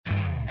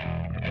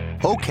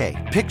Okay,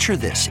 picture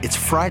this. It's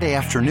Friday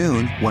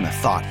afternoon when a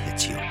thought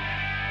hits you.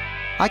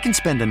 I can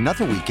spend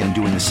another weekend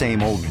doing the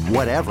same old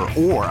whatever,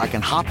 or I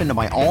can hop into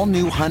my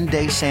all-new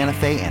Hyundai Santa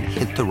Fe and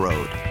hit the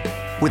road.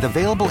 With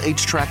available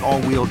H-Track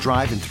all-wheel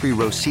drive and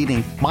 3-row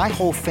seating, my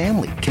whole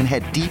family can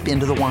head deep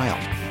into the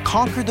wild.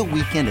 Conquer the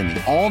weekend in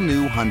the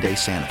all-new Hyundai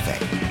Santa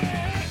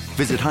Fe.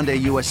 Visit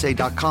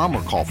HyundaiUSA.com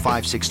or call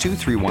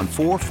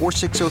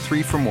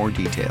 562-314-4603 for more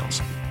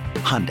details.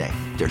 Hyundai,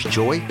 there's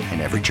joy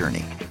in every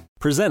journey.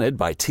 Presented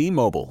by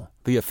T-Mobile,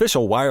 the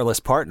official wireless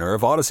partner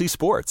of Odyssey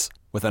Sports.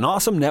 With an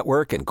awesome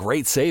network and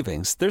great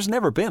savings, there's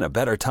never been a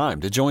better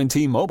time to join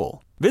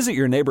T-Mobile. Visit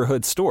your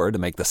neighborhood store to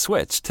make the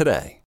switch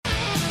today.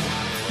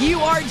 You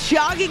are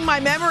jogging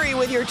my memory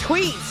with your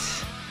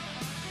tweets.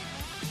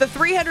 The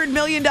 $300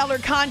 million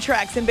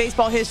contracts in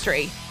baseball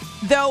history.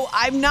 Though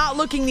I'm not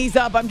looking these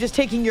up, I'm just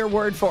taking your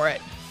word for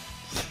it.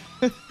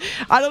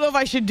 I don't know if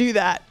I should do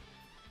that.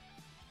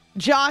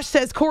 Josh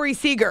says Corey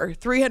Seager,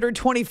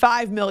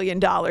 $325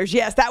 million.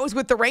 Yes, that was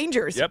with the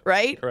Rangers,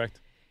 right? Correct.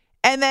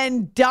 And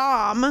then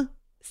Dom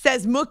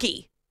says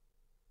Mookie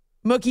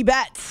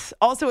Betts,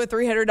 also a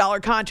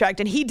 $300 contract.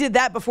 And he did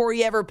that before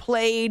he ever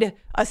played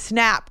a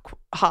snap,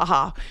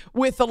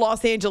 with the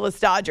Los Angeles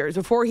Dodgers,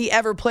 before he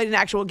ever played an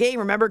actual game,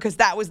 remember? Because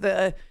that was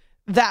the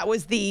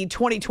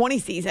 2020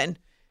 season.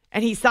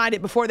 And he signed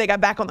it before they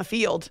got back on the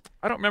field.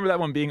 I don't remember that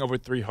one being over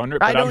 300,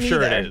 but I'm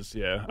sure it is.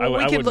 Yeah, well,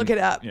 we could look it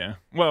up. Yeah,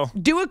 well,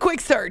 do a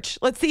quick search.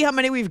 Let's see how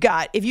many we've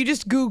got. If you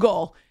just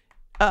Google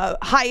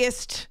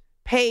highest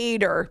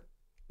paid or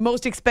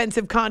most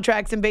expensive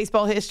contracts in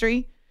baseball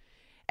history,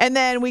 and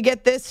then we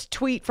get this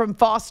tweet from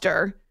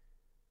Foster.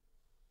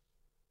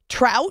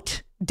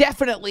 Trout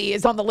definitely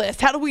is on the list.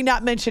 How do we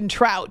not mention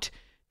Trout?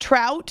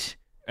 Trout.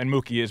 And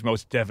Mookie is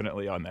most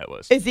definitely on that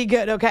list. Is he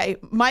good? Okay,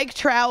 Mike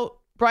Trout.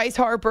 Bryce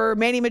Harper,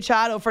 Manny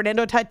Machado,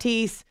 Fernando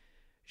Tatis,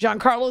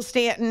 Giancarlo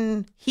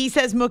Stanton. He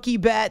says Mookie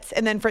Betts,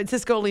 and then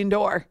Francisco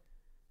Lindor.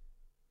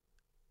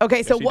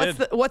 Okay, so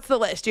what's the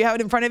list? Do you have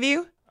it in front of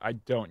you? I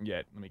don't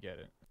yet. Let me get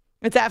it.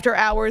 It's After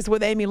Hours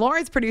with Amy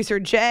Lawrence, producer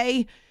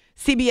Jay,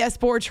 CBS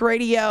Sports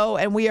Radio,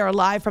 and we are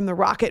live from the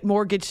Rocket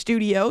Mortgage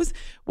Studios.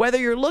 Whether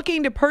you're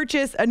looking to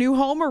purchase a new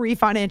home or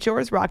refinance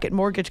yours, Rocket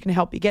Mortgage can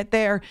help you get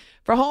there.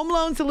 For home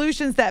loan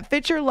solutions that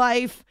fit your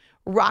life,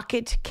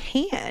 Rocket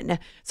can.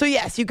 So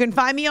yes, you can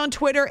find me on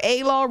Twitter,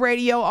 A-Law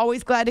Radio.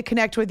 Always glad to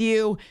connect with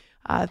you.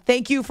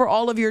 Thank you for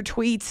all of your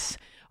tweets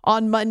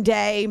on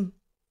Monday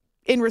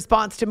in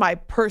response to my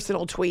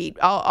personal tweet.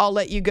 I'll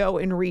let you go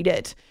and read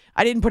it.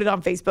 I didn't put it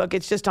on Facebook.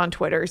 It's just on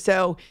Twitter.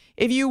 So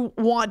if you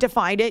want to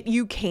find it,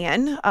 you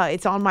can.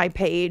 It's on my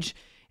page.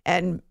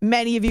 And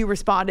many of you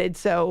responded.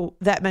 So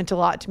that meant a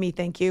lot to me.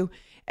 Thank you.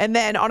 And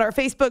then on our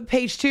Facebook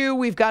page too,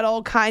 we've got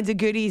all kinds of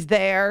goodies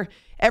there.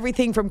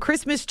 Everything from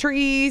Christmas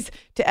trees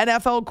to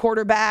NFL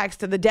quarterbacks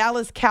to the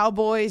Dallas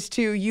Cowboys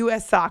to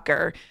U.S.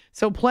 soccer.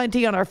 So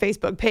plenty on our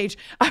Facebook page.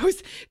 I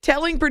was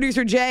telling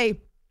producer Jay,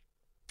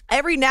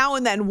 every now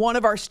and then one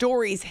of our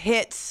stories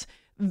hits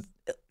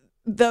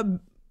the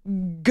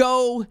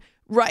go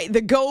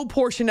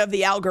portion of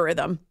the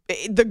algorithm,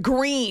 the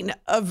green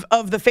of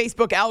the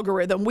Facebook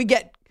algorithm. We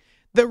get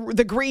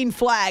the green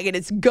flag and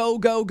it's go,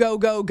 go, go,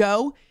 go,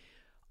 go.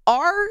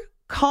 Our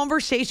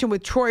conversation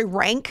with Troy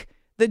Rank,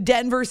 the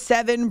Denver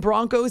 7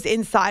 Broncos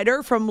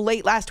insider from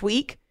late last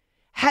week,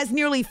 has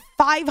nearly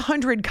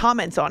 500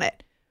 comments on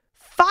it.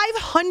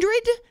 500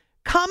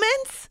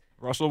 comments?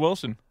 Russell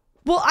Wilson.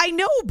 Well, I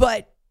know,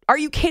 but are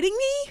you kidding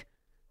me?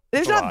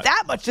 There's not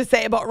that much to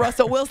say about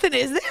Russell Wilson,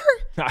 is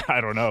there?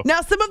 I don't know.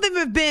 Now, some of them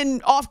have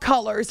been off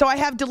color, so I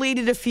have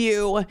deleted a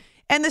few.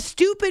 And the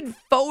stupid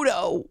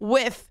photo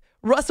with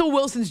Russell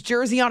Wilson's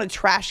jersey on a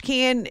trash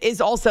can is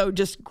also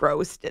just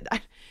gross.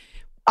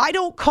 We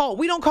don't call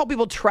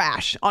people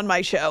trash on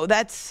my show.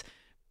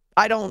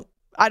 I don't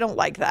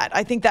like that.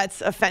 I think that's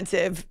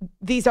offensive.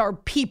 These are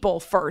people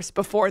first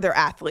before they're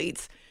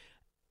athletes.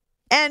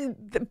 And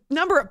the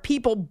number of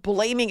people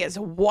blaming his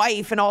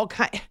wife and all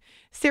kind.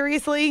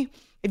 Seriously,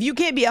 if you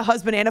can't be a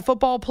husband and a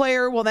football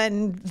player, well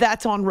then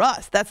that's on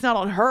Russ. That's not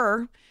on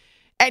her.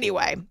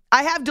 Anyway,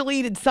 I have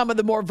deleted some of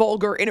the more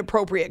vulgar,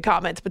 inappropriate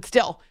comments, but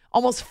still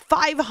almost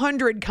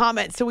 500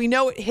 comments. So we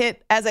know it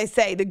hit, as I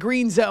say, the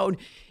green zone.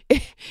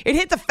 It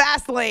hit the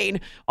fast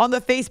lane on the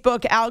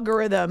Facebook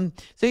algorithm.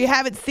 So you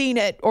haven't seen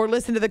it or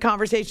listened to the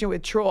conversation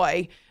with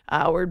Troy.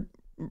 We're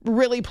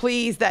really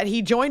pleased that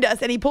he joined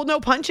us and he pulled no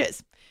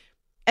punches.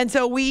 And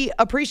so we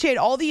appreciate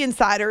all the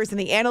insiders and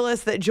the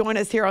analysts that join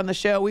us here on the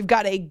show. We've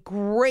got a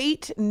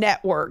great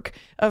network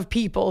of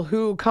people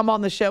who come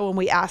on the show when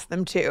we ask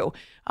them to.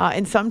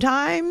 And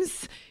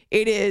sometimes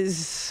it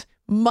is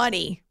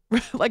money.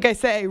 Like I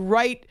say,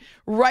 right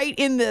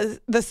in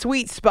the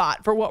sweet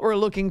spot for what we're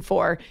looking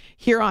for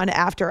here on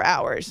After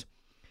Hours.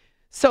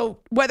 So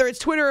whether it's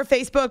Twitter or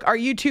Facebook, our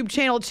YouTube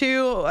channel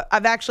too,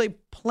 I've actually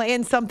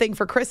planned something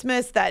for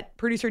Christmas that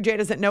producer Jay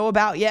doesn't know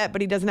about yet,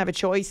 but he doesn't have a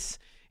choice.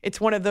 It's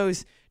one of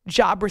those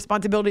job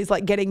responsibilities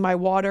like getting my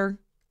water.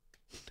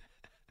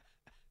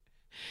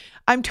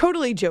 I'm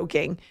totally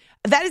joking.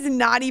 That is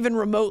not even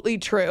remotely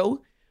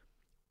true.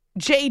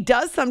 Jay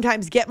does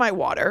sometimes get my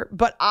water,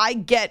 but I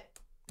get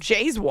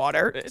Jay's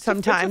water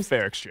sometimes. It's a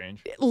fair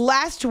exchange. It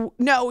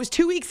was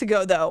 2 weeks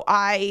ago, though.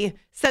 I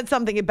said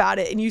something about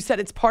it, and you said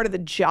it's part of the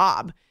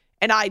job.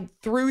 And I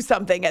threw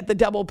something at the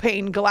double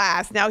pane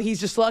glass. Now he's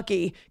just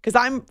lucky because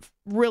I'm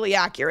really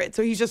accurate.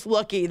 So he's just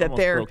lucky that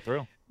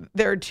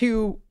there are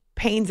 2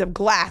 panes of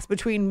glass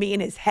between me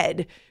and his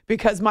head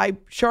because my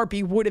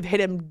Sharpie would have hit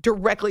him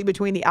directly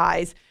between the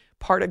eyes.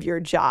 Part of your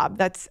job.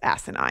 That's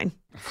asinine.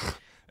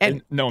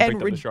 And no one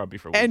picked up the Sharpie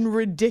for weeks. And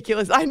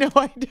ridiculous. I know.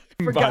 I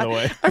forgot. By the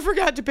way. I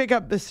forgot to pick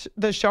up the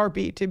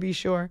Sharpie, to be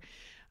sure.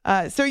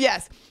 So,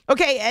 yes.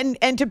 Okay,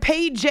 and to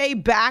pay Jay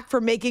back for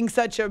making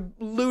such a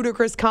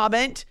ludicrous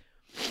comment,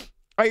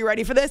 are you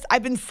ready for this?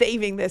 I've been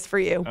saving this for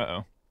you.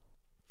 Uh-oh.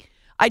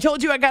 I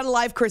told you I got a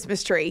live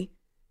Christmas tree,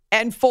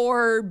 and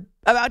for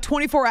about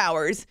 24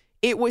 hours,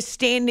 it was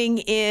standing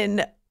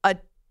in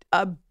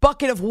a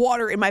bucket of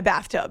water in my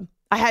bathtub.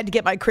 I had to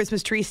get my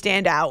Christmas tree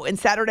stand out. And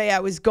Saturday I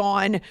was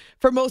gone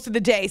for most of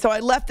the day. So I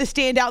left the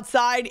stand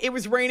outside. It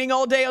was raining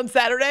all day on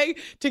Saturday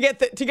to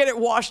get it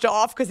washed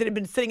off because it had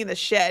been sitting in the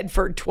shed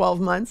for 12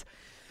 months.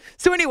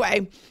 So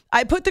anyway,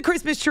 I put the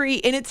Christmas tree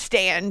in its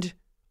stand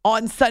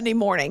on Sunday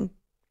morning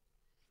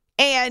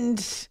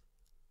and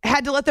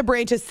had to let the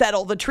branches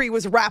settle. The tree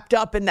was wrapped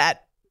up in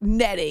that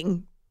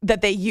netting that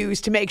they use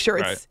to make sure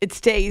it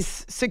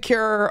stays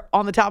secure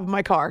on the top of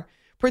my car.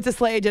 Princess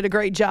Leia did a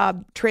great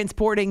job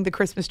transporting the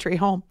Christmas tree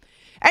home.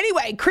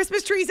 Anyway,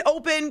 Christmas tree's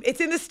open. It's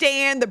in the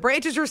stand. The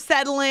branches are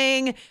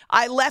settling.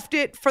 I left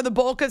it for the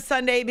bulk of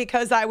Sunday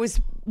because I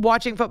was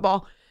watching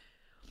football.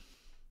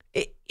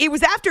 It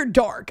was after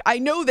dark. I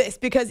know this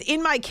because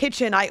in my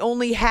kitchen, I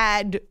only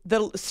had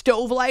the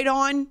stove light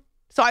on.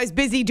 So I was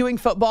busy doing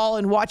football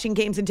and watching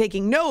games and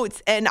taking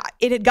notes, and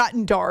it had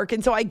gotten dark.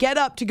 And so I get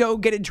up to go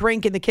get a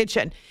drink in the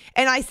kitchen,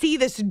 and I see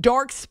this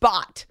dark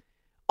spot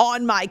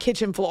on my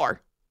kitchen floor.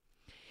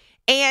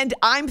 And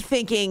I'm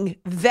thinking,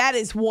 that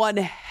is one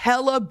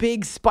hella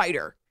big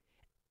spider.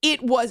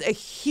 It was a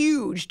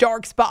huge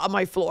dark spot on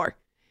my floor.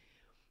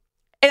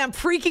 And I'm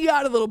freaking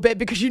out a little bit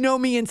because you know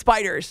me and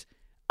spiders.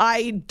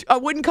 I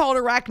wouldn't call it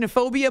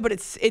arachnophobia, but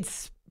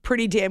it's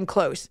pretty damn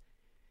close.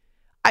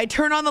 I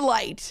turn on the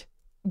light.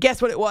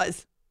 Guess what it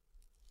was?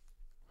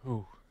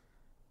 Ooh,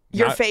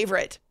 Your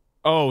favorite.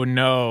 Oh,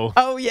 no.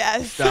 Oh,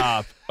 yes.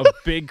 Stop. A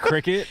big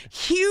cricket?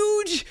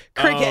 Huge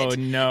cricket. Oh,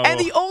 no. And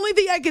the only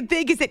thing I could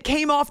think is it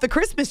came off the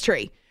Christmas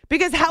tree.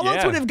 Because how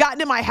else would it have gotten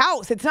to my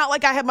house? It's not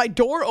like I had my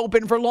door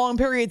open for long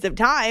periods of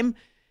time.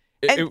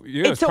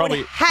 And so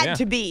it had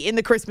to be in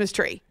the Christmas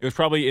tree. It was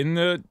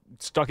probably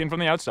stuck in from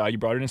the outside. You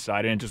brought it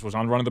inside, and it just was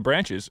on one of the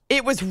branches.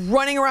 It was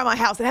running around my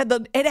house. It had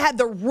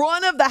the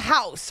run of the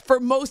house for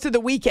most of the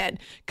weekend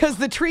because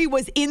the tree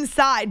was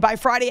inside by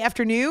Friday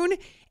afternoon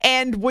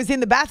and was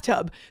in the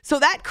bathtub. So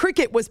that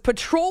cricket was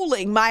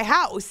patrolling my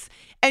house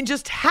and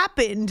just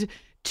happened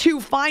to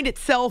find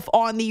itself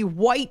on the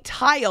white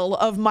tile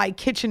of my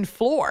kitchen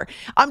floor.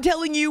 I'm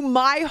telling you,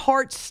 my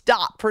heart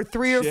stopped for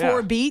 3 or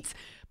 4 beats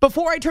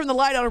before I turned the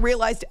light on and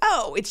realized,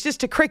 oh, it's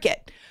just a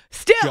cricket.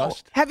 Still,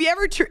 have you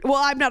ever...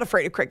 well, I'm not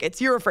afraid of crickets.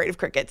 You're afraid of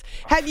crickets.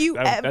 Have you...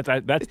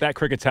 That's that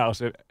cricket's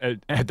house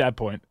at that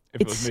point,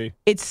 if it was me.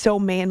 It's so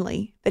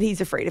manly that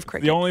he's afraid of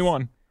crickets. The only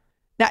one.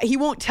 Now, he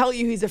won't tell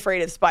you he's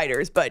afraid of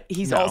spiders, but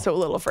he's also a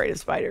little afraid of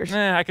spiders.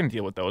 I can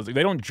deal with those.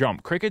 They don't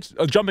jump. Crickets,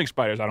 jumping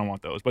spiders, I don't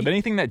want those. But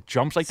anything that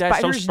jumps like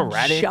that, so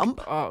sporadic. Jump?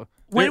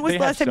 When was the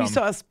last time you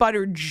saw a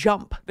spider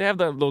jump? They have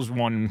those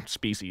one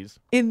species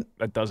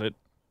that does it.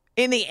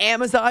 In the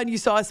Amazon, you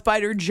saw a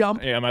spider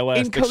jump? Yeah, my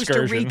last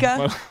excursion. In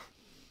Costa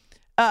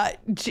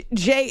Rica?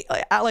 Jay,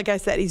 like I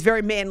said, he's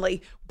very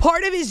manly.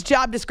 Part of his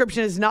job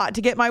description is not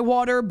to get my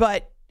water,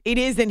 but it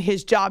is in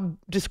his job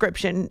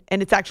description,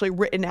 and it's actually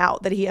written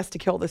out that he has to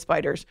kill the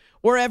spiders.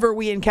 Wherever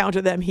we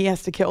encounter them, he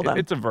has to kill them.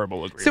 It's a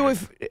verbal agreement.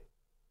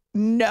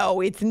 So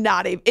it's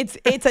not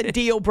it's a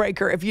deal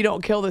breaker if you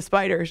don't kill the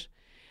spiders.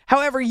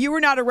 However, you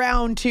were not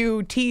around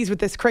to tease with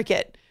this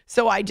cricket,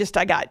 so I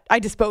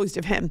disposed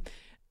of him.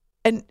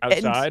 And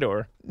outside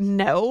or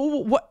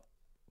no? What?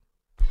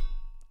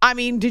 I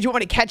mean, did you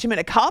want to catch him in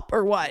a cup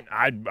or what?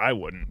 I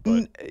wouldn't.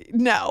 But.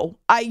 No,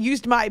 I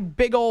used my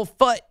big old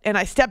foot and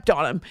I stepped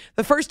on him.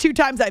 The first 2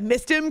 times I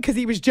missed him because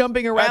he was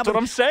jumping around. That's what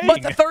I'm saying.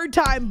 But the third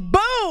time,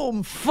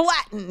 boom,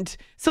 flattened.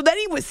 So then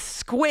he was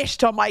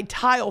squished on my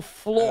tile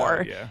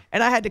floor,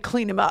 and I had to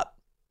clean him up.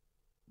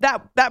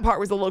 That part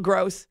was a little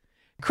gross.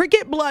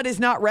 Cricket blood is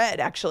not red,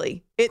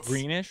 actually. It's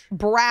greenish,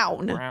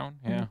 brown. Brown,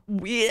 yeah.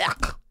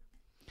 Yuck.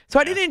 So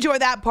I didn't enjoy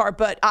that part,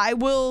 but I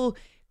will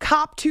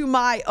cop to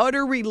my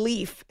utter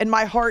relief and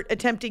my heart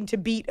attempting to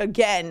beat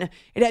again.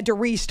 It had to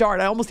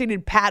restart. I almost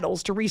needed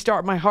paddles to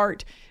restart my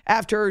heart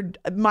after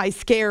my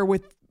scare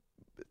with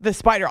the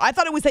spider. I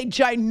thought it was a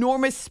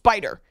ginormous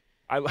spider.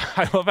 I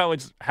love how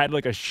it had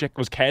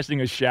was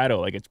casting a shadow,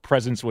 like its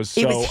presence was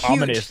so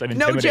ominous and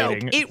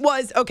intimidating. No joke. It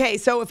was, okay,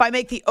 so if I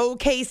make the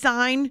okay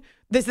sign,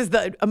 this is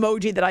the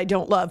emoji that I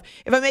don't love.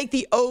 If I make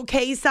the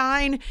okay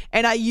sign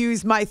and I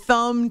use my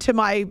thumb to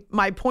my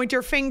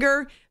pointer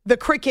finger, the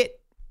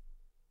cricket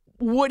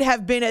would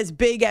have been as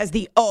big as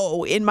the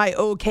O in my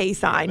OK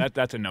sign. Yeah,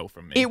 that's a no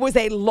from me. It was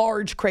a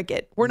large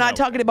cricket. We're not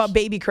talking about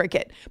baby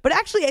cricket. But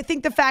actually, I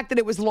think the fact that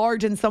it was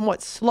large and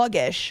somewhat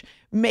sluggish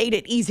made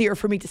it easier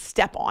for me to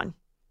step on.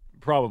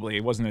 Probably.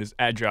 It wasn't as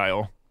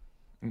agile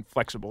and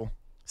flexible.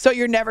 So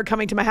you're never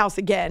coming to my house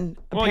again,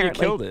 Well, apparently.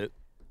 you killed it.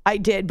 I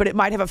did, but it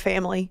might have a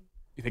family.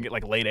 You think it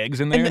like laid eggs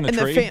in there in the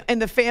tree?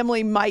 And the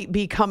family might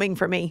be coming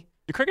for me.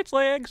 Do crickets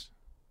lay eggs?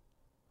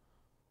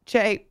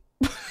 Jay,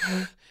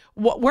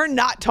 we're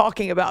not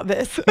talking about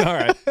this. All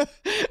right.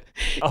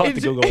 I'll have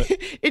to Google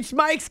it. It's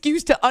my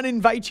excuse to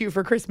uninvite you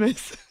for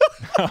Christmas.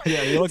 Oh,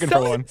 yeah, you're looking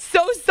for one.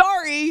 So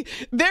sorry.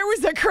 There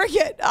was a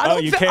cricket.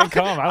 You can't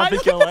come. I don't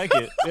think you'll like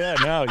it. Yeah,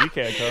 no, you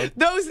can't come.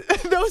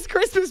 Those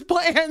Christmas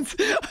plans.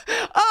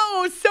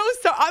 Oh, so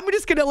sorry. I'm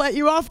just going to let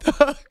you off the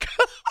hook.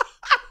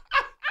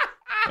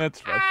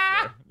 That's fair.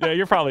 Yeah,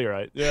 you're probably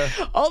right. Yeah.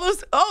 All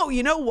those. Oh,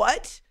 you know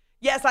what?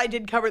 Yes, I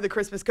did cover the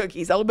Christmas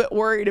cookies. I was a little bit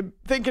worried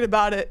thinking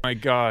about it. My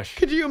gosh.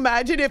 Could you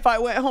imagine if I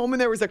went home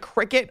and there was a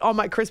cricket on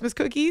my Christmas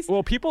cookies?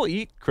 Well, people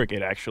eat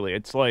cricket, actually.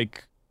 It's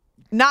like...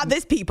 Not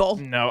this people.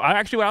 No.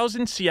 I was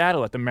in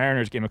Seattle at the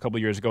Mariners game a couple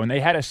years ago, and they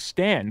had a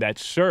stand that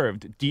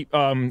served deep...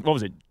 what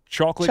was it?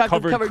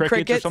 Chocolate-covered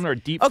crickets or something, or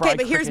deep-fried Okay,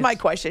 but here's crickets? my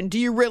question. Do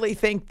you really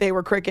think they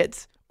were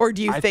crickets? Or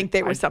do you think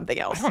they were something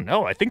else? I don't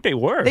know. I think they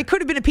were. They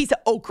could have been a piece of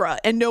okra,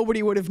 and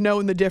nobody would have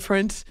known the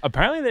difference.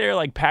 Apparently, they're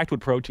like packed with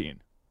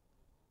protein.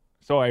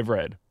 So I've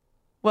read.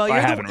 Well,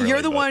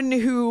 you're the but... one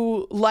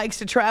who likes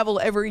to travel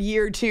every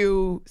year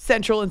to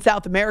Central and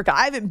South America.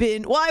 I haven't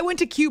been. Well, I went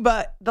to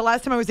Cuba. The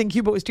last time I was in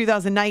Cuba was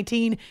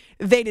 2019.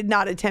 They did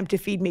not attempt to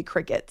feed me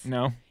crickets.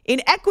 No.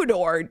 In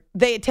Ecuador,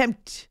 they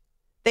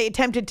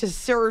attempted to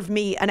serve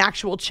me an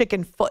actual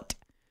chicken foot.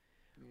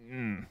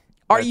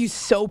 Are you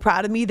so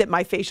proud of me that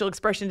my facial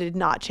expression did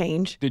not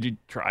change? Did you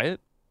try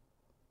it?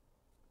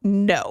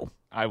 No.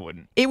 I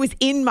wouldn't. It was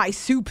in my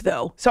soup,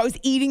 though. So I was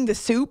eating the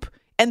soup,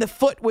 and the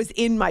foot was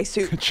in my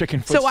soup.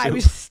 Chicken foot So soup. I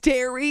was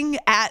staring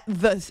at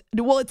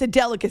it's a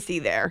delicacy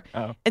there.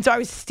 Oh. And so I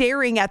was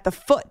staring at the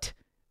foot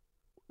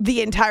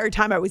the entire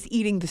time I was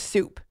eating the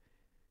soup.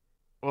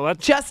 Well,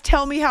 Just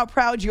tell me how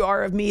proud you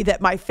are of me that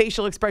my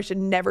facial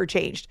expression never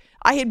changed.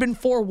 I had been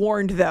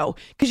forewarned, though.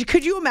 Because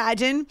could you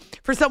imagine,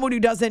 for someone who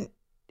doesn't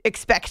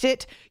expect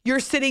it, you're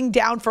sitting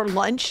down for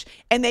lunch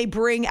and they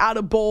bring out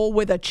a bowl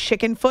with a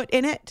chicken foot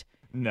in it?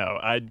 No,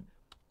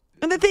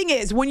 And the thing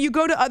is, when you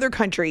go to other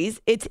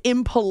countries, it's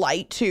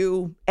impolite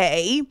to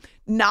A,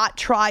 not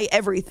try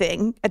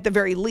everything at the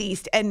very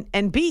least,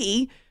 and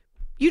B,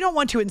 you don't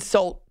want to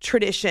insult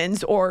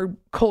traditions or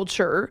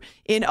culture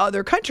in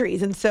other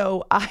countries. And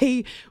so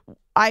I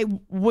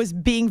was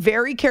being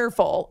very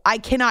careful. I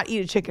cannot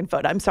eat a chicken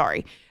foot. I'm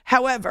sorry.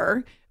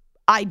 However,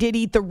 I did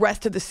eat the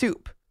rest of the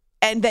soup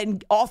and then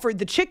offered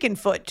the chicken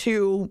foot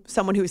to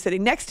someone who was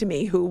sitting next to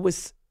me who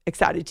was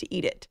excited to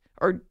eat it.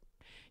 Or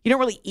you don't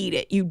really eat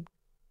it. You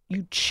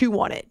chew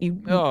on it.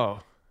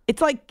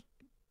 It's like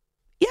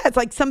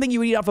something you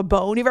would eat off a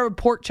bone. You ever have a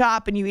pork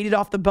chop and you eat it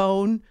off the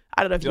bone?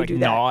 I don't know if you do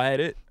that. Gnaw at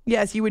it?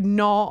 Yes, you would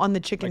gnaw on the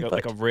chicken foot.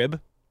 Like a rib?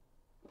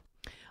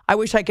 I I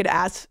wish I could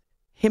ask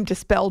him to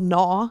spell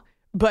gnaw,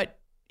 but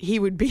he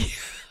would be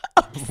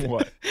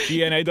What?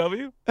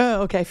 GNAW?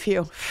 Oh, okay.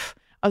 Phew.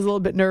 I was a little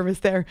bit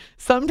nervous there.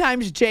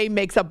 Sometimes Jay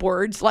makes up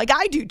words like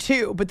I do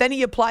too, but then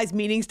he applies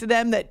meanings to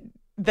them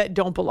that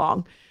don't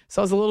belong.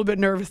 So I was a little bit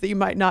nervous that you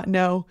might not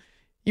know.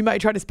 You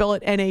might try to spell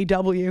it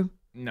N-A-W.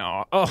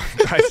 No. Oh,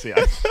 I see.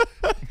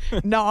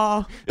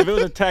 Nah. If it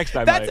was a text,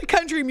 I That's might. a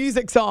country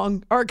music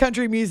song or a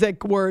country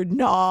music word.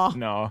 Nah.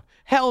 No.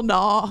 Hell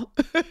nah.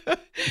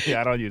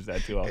 Yeah, I don't use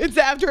that too often. It's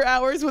After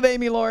Hours with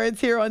Amy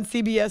Lawrence here on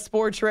CBS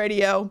Sports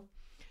Radio.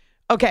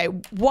 Okay,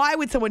 why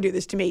would someone do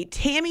this to me?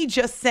 Tammy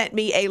just sent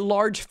me a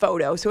large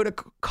photo, so it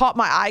caught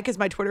my eye because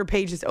my Twitter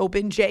page is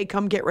open. Jay,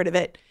 come get rid of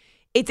it.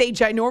 It's a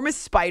ginormous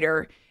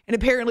spider, and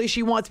apparently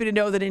she wants me to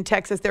know that in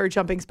Texas there are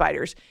jumping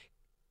spiders.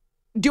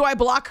 Do I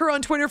block her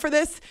on Twitter for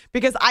this?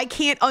 Because I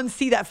can't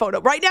unsee that photo.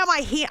 Right now,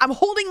 I'm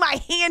holding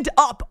my hand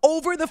up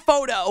over the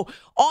photo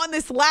on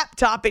this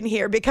laptop in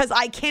here because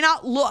I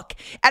cannot look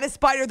at a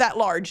spider that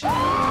large.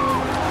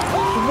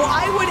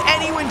 Why would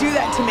anyone do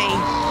that to me?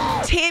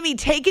 Tammy,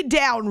 take it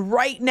down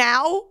right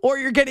now or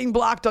you're getting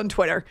blocked on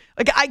Twitter.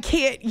 Like, I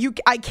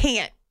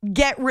can't.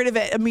 Get rid of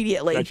it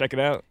immediately. Can I check it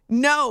out?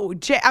 No,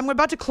 Jay, I'm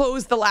about to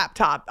close the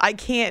laptop. I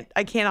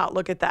cannot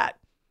look at that.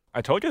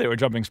 I told you they were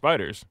jumping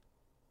spiders.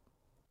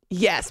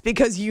 Yes,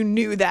 because you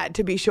knew that,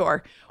 to be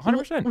sure.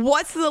 100%.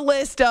 What's the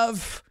list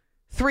of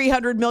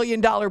 $300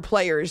 million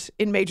players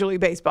in Major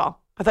League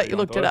Baseball? I thought you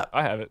looked it up.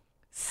 I have it.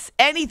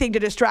 Anything to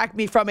distract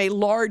me from a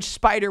large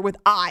spider with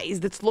eyes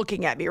that's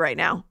looking at me right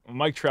now. Well,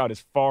 Mike Trout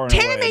is far and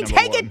away Tammy, number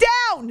take one. it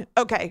down.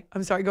 Okay,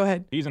 I'm sorry. Go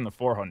ahead. He's in the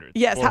 400s.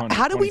 Yes.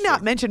 How do we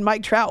not mention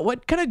Mike Trout?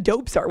 What kind of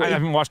dopes are we? I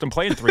haven't watched him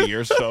play in 3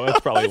 years, so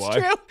that's probably That's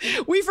why.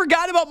 true. We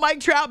forgot about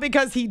Mike Trout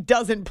because he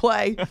doesn't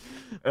play.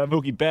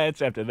 Mookie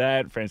Betts after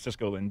that,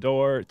 Francisco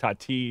Lindor,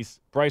 Tatis,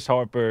 Bryce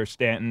Harper,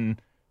 Stanton,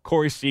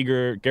 Corey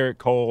Seager, Garrett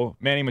Cole,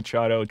 Manny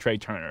Machado, Trey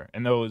Turner.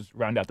 And those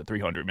round out the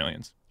 300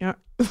 millions. Yeah.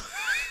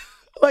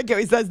 like how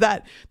he says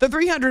that. The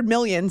 $300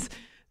 million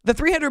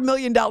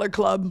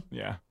club.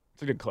 Yeah,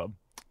 it's a good club.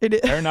 It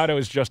is. Arenado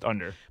is just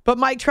under. But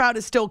Mike Trout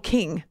is still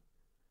king.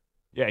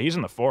 Yeah, he's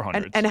in the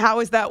 400s. And how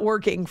is that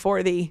working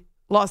for the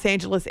Los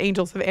Angeles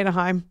Angels of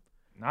Anaheim?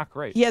 Not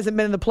great. He hasn't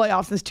been in the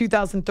playoffs since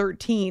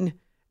 2013.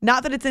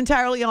 Not that it's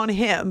entirely on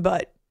him,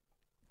 but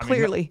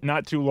clearly.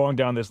 Not too long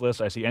down this list,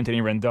 I see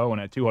Anthony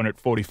Rendon at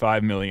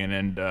 $245 million,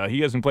 and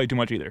he hasn't played too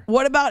much either.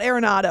 What about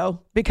Arenado?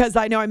 Because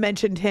I know I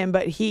mentioned him,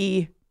 but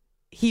he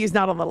is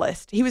not on the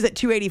list. He was at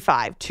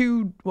 285.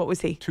 What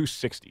was he?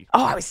 260.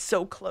 Oh, I was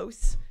so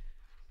close.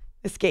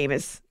 This game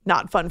is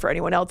not fun for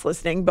anyone else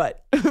listening,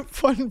 but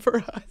fun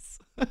for us.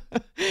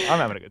 I'm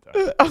having a good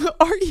time.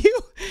 Are you?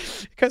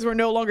 Because we're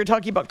no longer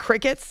talking about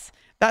crickets.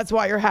 That's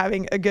why you're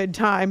having a good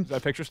time. Is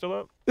that picture still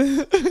up?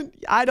 You're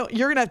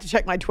going to have to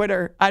check my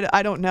Twitter.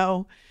 I don't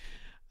know.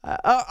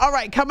 All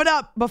right. Coming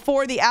up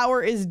before the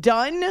hour is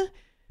done,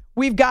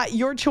 we've got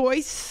your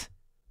choice.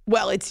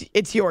 Well,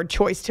 it's your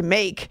choice to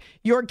make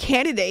your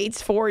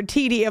candidates for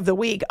TD of the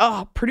week.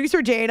 Oh,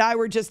 producer Jay and I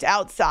were just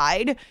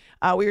outside.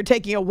 We were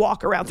taking a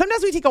walk around.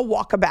 Sometimes we take a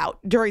walkabout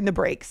during the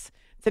breaks.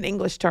 It's an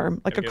English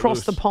term, like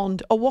across the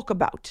pond, a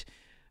walkabout.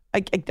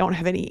 I don't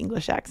have any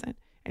English accent,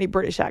 any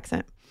British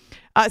accent.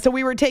 So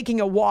we were taking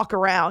a walk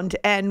around,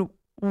 and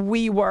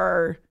we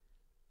were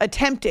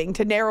attempting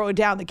to narrow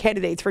down the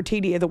candidates for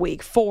TD of the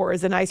week. 4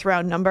 is a nice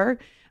round number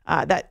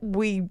that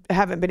we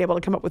haven't been able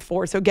to come up with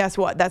 4. So guess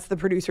what? That's the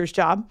producer's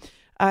job.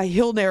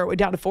 He'll narrow it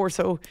down to 4.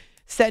 So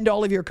send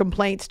all of your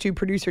complaints to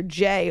producer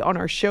Jay on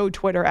our show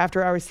Twitter,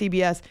 After Hours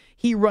CBS.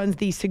 He runs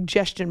the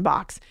suggestion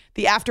box,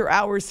 the After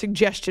Hours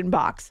suggestion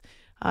box.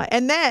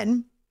 And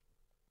then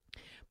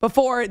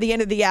before the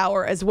end of the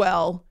hour as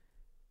well,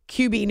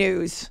 QB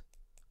News.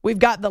 We've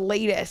got the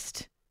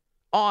latest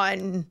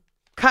on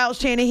Kyle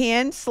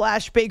Shanahan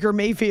 / Baker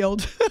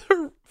Mayfield.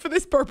 For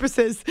this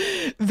purposes,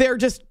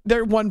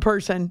 they're one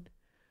person.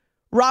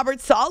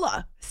 Robert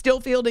Saleh still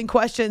fielding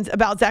questions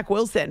about Zach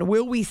Wilson.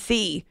 Will we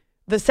see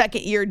the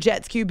second-year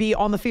Jets QB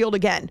on the field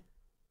again?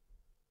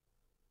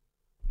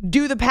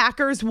 Do the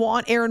Packers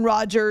want Aaron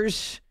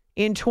Rodgers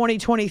in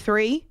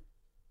 2023?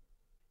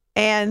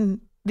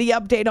 And the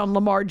update on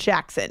Lamar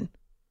Jackson.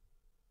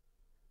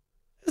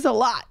 There's a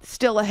lot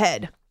still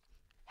ahead.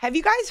 Have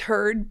you guys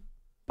heard,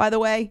 by the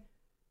way,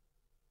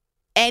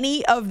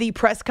 any of the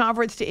press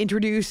conference to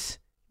introduce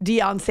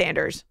Deion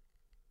Sanders,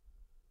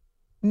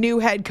 new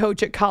head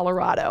coach at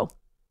Colorado?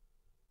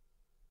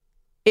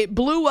 It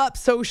blew up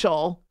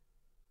social.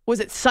 Was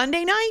it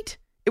Sunday night?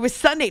 It was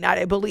Sunday night,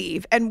 I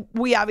believe. And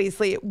we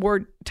obviously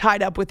were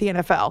tied up with the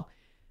NFL.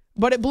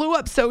 But it blew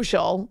up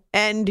social,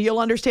 and you'll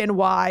understand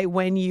why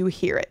when you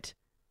hear it.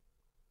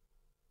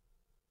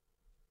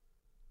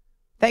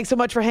 Thanks so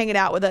much for hanging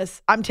out with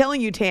us. I'm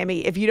telling you,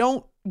 Tammy, if you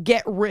don't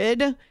get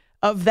rid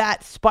of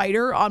that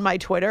spider on my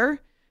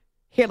Twitter,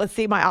 here, let's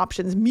see my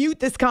options. Mute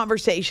this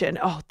conversation.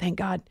 Oh, thank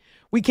God.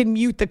 We can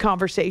mute the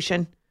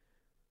conversation.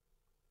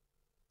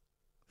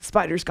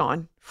 Spider's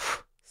gone.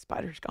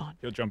 Spider's gone.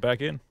 He'll jump back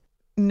in?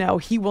 No,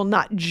 he will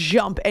not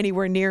jump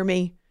anywhere near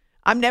me.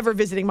 I'm never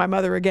visiting my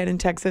mother again in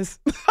Texas.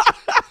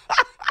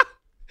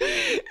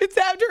 It's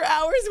After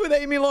Hours with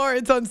Amy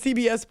Lawrence on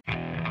CBS.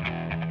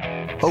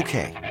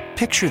 Okay,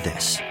 picture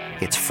this.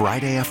 It's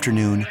Friday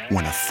afternoon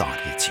when a thought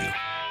hits you.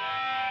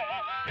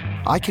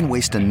 I can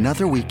waste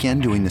another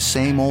weekend doing the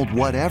same old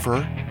whatever,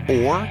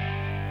 or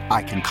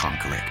I can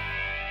conquer it.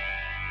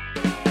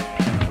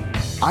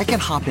 I can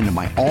hop into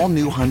my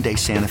all-new Hyundai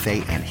Santa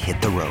Fe and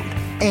hit the road.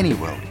 Any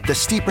road. The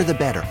steeper, the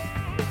better.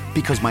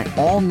 Because my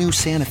all-new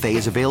Santa Fe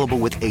is available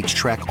with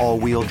H-Track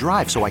all-wheel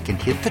drive, so I can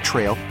hit the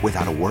trail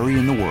without a worry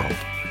in the world.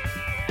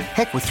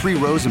 Heck, with 3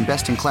 rows and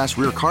best-in-class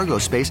rear cargo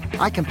space,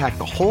 I can pack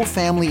the whole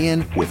family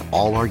in with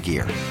all our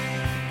gear.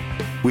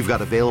 We've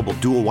got available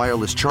dual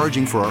wireless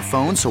charging for our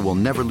phones, so we'll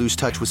never lose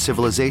touch with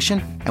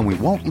civilization, and we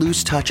won't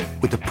lose touch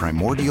with the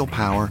primordial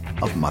power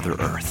of Mother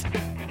Earth.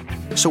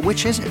 So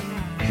which is it?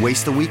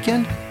 Waste the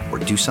weekend or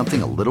do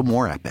something a little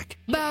more epic?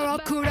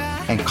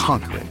 And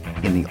conquer it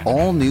in the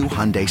all-new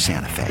Hyundai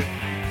Santa Fe.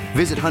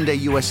 Visit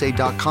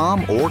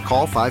HyundaiUSA.com or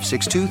call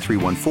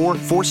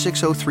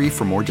 562-314-4603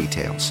 for more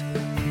details.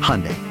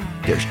 Hyundai,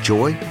 there's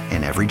joy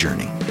in every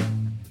journey.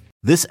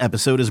 This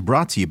episode is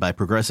brought to you by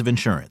Progressive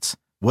Insurance.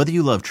 Whether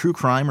you love true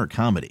crime or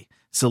comedy,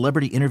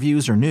 celebrity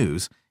interviews or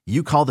news,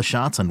 you call the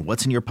shots on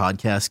what's in your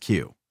podcast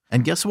queue.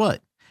 And guess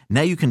what?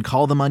 Now you can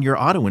call them on your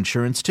auto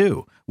insurance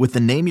too with the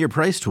Name Your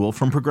Price tool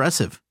from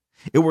Progressive.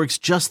 It works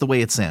just the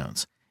way it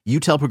sounds. You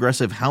tell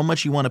Progressive how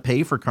much you want to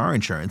pay for car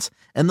insurance,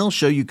 and they'll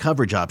show you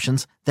coverage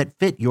options that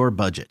fit your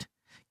budget.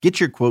 Get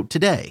your quote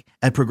today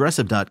at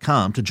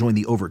Progressive.com to join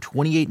the over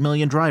 28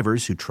 million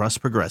drivers who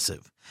trust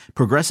Progressive.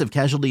 Progressive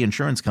Casualty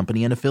Insurance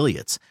Company and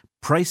Affiliates.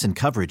 Price and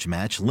coverage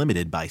match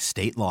limited by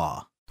state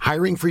law.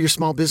 Hiring for your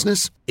small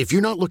business? If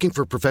you're not looking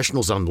for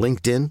professionals on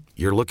LinkedIn,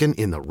 you're looking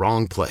in the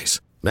wrong place.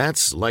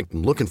 That's like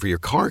looking for your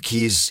car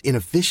keys in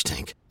a fish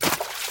tank.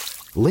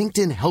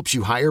 LinkedIn helps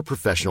you hire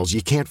professionals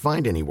you can't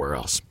find anywhere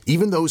else,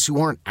 even those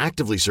who aren't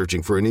actively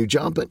searching for a new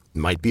job but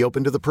might be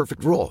open to the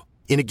perfect role.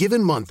 In a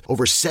given month,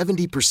 over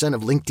 70%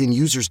 of LinkedIn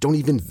users don't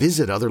even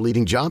visit other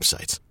leading job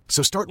sites.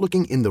 So start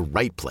looking in the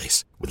right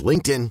place. With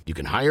LinkedIn, you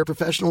can hire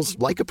professionals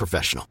like a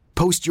professional.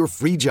 Post your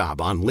free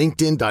job on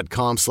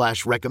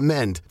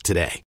linkedin.com/recommend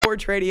today.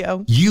 Sports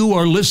Radio. You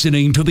are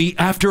listening to the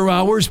After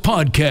Hours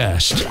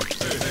Podcast.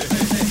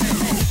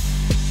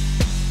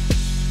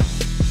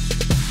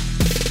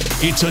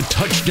 It's a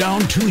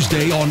Touchdown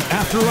Tuesday on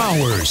After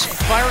Hours.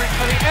 Firing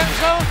for the end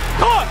zone.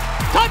 Caught!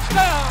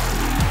 Touchdown!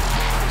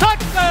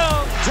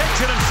 Touchdown!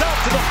 Takes it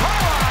himself to the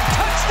pylon.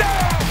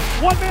 Touchdown!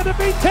 1 man to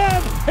beat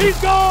 10. He's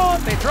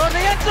gone. They throw in the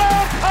end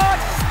zone. Caught!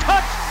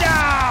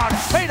 Touchdown!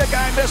 Hey, the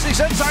guy missed. He's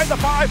inside the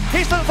 5.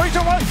 He's to the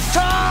 3-2-1.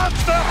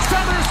 Touchdown!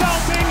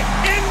 Somersaulting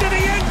into the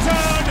end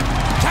zone.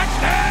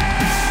 Touchdown!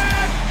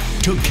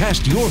 To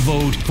cast your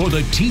vote for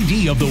the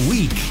TD of the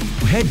week,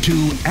 head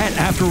to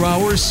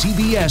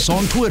 @AfterHoursCBS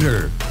on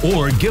Twitter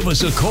or give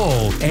us a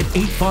call at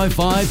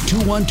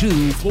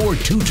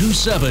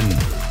 855-212-4227.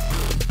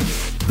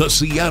 The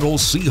Seattle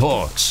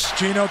Seahawks.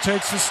 Geno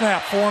takes the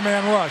snap.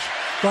 4-man rush.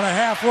 Gonna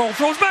half roll.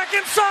 Throws back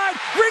inside.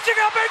 Reaching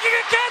up, making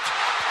a catch.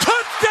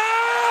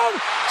 Touchdown!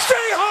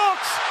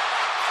 Seahawks!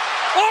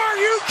 Are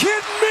you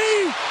kidding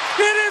me?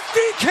 It is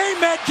DK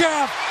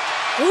Metcalf.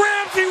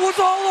 Ramsey was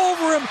all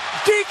over him.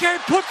 DK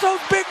puts those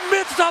big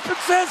mitts up and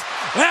says,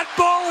 that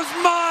ball is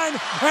mine.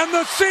 And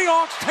the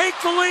Seahawks take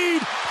the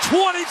lead.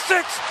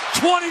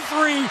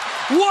 26-23.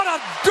 What a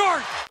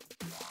dart.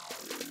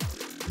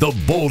 The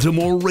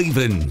Baltimore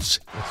Ravens.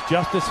 It's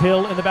Justice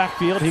Hill in the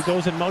backfield. He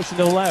goes in motion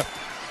to the left.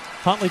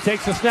 Huntley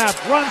takes the snap,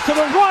 runs to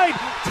the right.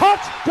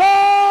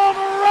 Touchdown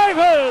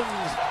Ravens!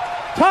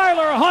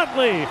 Tyler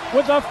Huntley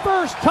with the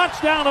first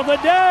touchdown of the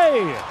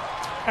day.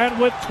 And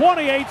with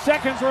 28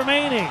 seconds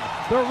remaining,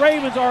 the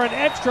Ravens are an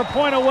extra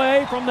point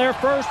away from their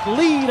first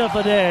lead of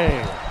the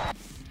day.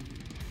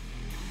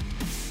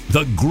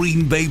 The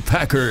Green Bay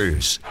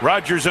Packers.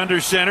 Rodgers under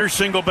center,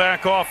 single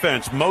back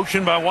offense.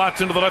 Motion by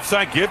Watson to the left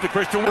side. Give to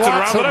Christian Watson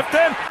around the left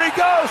end. He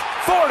goes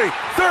 40,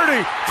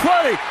 30,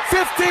 20,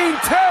 15,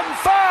 10,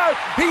 5.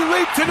 He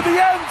leaps into the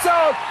end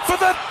zone for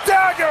the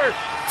dagger.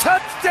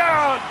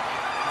 Touchdown.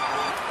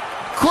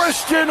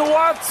 Christian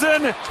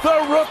Watson,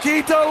 the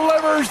rookie,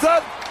 delivers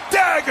the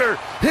dagger.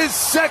 His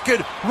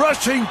second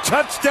rushing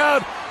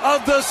touchdown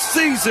of the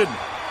season.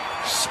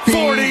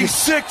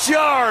 46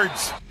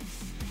 yards.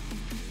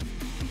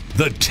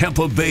 The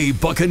Tampa Bay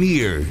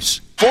Buccaneers.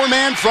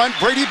 4-man front,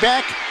 Brady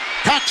back,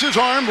 cocks his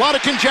arm, a lot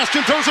of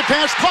congestion, throws a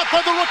pass, caught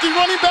by the rookie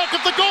running back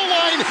at the goal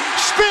line,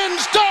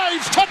 spins,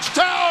 dives,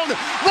 touchdown,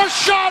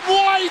 Rachaad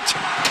White,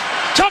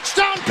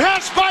 touchdown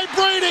pass by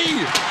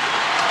Brady.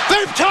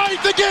 They've tied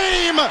the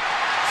game,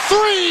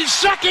 3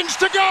 seconds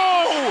to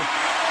go.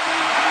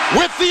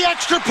 With the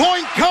extra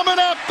point coming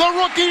up, the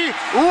rookie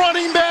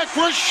running back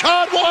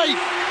Rachaad White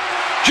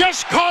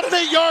just caught an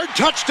 8-yard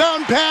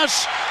touchdown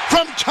pass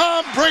from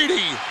Tom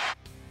Brady.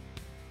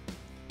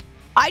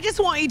 I just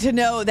want you to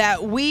know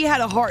that we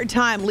had a hard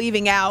time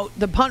leaving out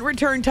the punt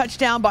return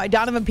touchdown by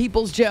Donovan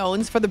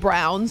Peoples-Jones for the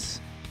Browns.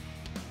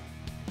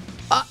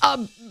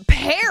 A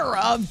pair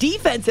of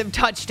defensive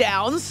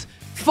touchdowns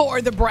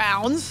for the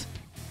Browns.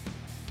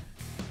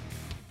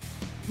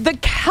 The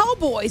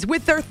Cowboys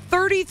with their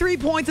 33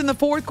 points in the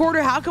fourth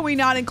quarter. How can we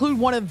not include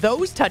one of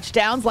those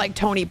touchdowns like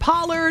Tony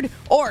Pollard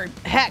or,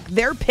 heck,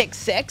 their pick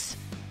 6?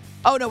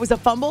 Oh, no, it was a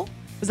fumble?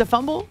 Was it a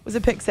fumble? Was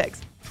it pick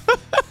 6?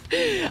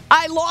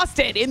 I lost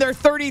it in their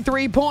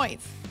 33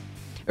 points.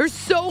 There's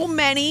so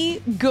many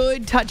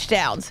good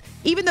touchdowns.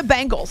 Even the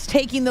Bengals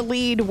taking the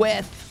lead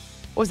with,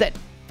 what was it,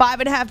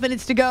 5.5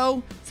 minutes to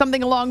go?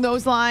 Something along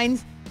those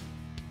lines.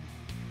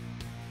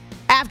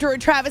 After a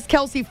Travis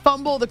Kelce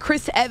fumble, the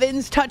Chris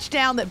Evans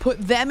touchdown that put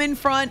them in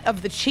front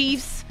of the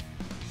Chiefs.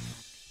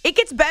 It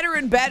gets better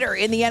and better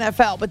in the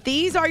NFL, but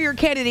these are your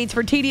candidates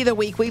for TD of the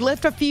week. We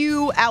left a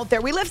few out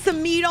there. We left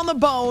some meat on the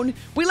bone.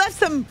 We left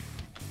some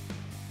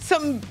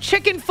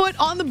chicken foot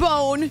on the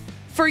bone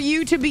for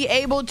you to be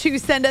able to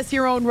send us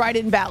your own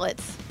write-in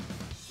ballots.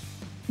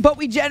 But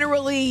we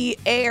generally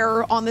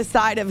err on the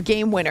side of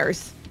game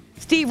winners.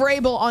 Steve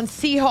Rabel on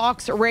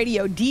Seahawks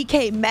Radio.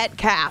 DK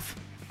Metcalf,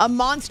 a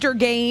monster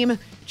game.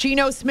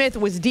 Geno Smith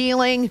was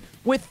dealing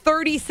with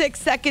 36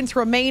 seconds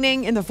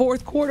remaining in the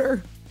fourth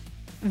quarter.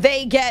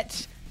 They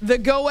get the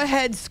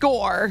go-ahead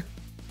score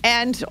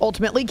and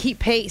ultimately keep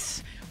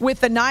pace with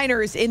the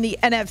Niners in the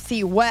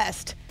NFC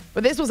West.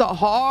 But this was a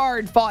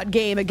hard-fought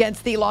game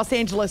against the Los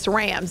Angeles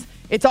Rams.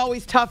 It's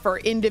always tougher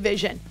in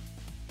division.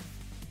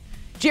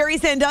 Jerry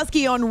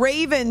Sandusky on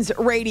Ravens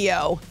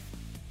Radio.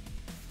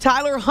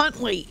 Tyler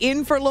Huntley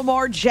in for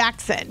Lamar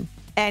Jackson,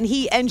 and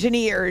he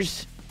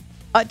engineers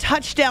a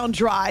touchdown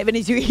drive. And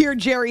as you hear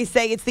Jerry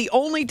say, it's the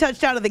only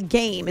touchdown of the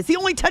game. It's the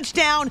only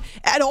touchdown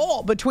at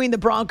all between the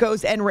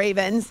Broncos and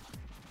Ravens.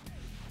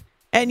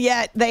 And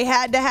yet they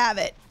had to have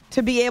it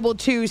to be able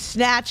to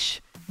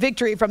snatch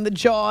victory from the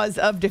jaws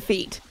of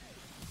defeat.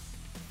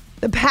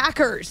 The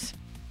Packers,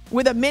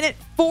 with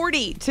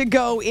 1:40 to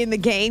go in the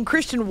game.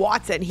 Christian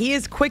Watson, he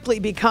is quickly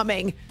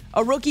becoming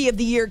a Rookie of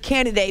the Year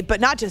candidate,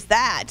 but not just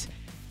that.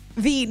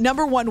 the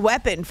number one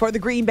weapon for the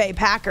Green Bay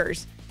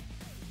Packers.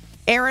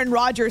 Aaron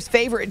Rodgers'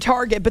 favorite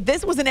target, but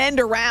this was an end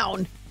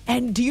around.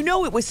 And do you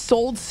know it was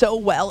sold so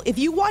well? If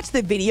you watch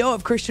the video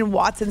of Christian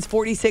Watson's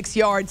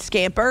 46-yard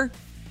scamper,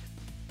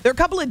 there are a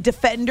couple of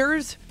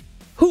defenders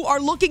who are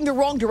looking the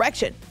wrong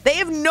direction. They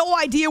have no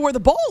idea where the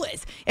ball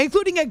is,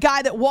 including a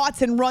guy that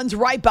Watson runs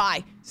right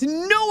by. There's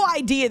no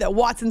idea that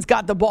Watson's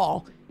got the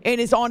ball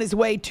and is on his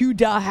way to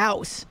the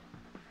house.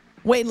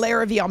 Wayne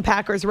Larrivee on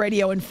Packers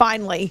Radio. And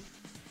finally,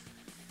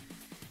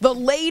 the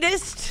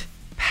latest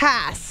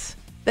pass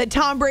that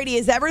Tom Brady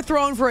has ever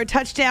thrown for a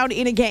touchdown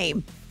in a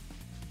game.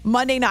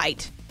 Monday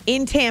night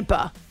in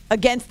Tampa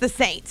against the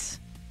Saints.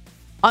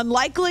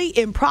 Unlikely,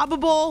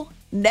 improbable,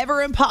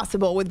 never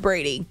impossible with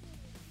Brady.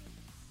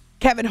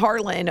 Kevin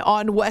Harlan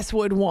on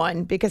Westwood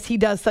One, because he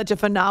does such a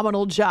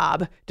phenomenal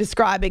job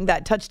describing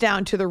that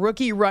touchdown to the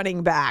rookie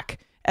running back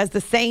as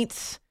the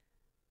Saints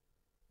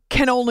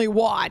can only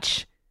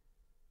watch.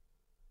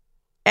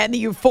 And the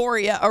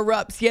euphoria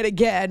erupts yet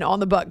again on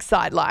the Bucs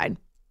sideline.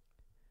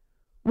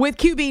 With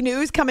QB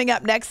News coming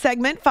up next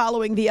segment,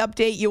 following the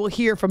update, you will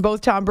hear from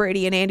both Tom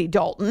Brady and Andy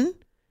Dalton,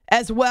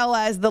 as well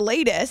as the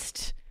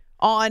latest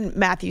on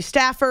Matthew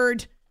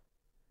Stafford,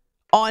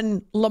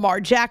 on Lamar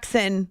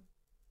Jackson.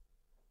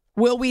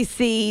 Will we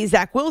see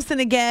Zach Wilson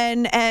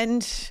again?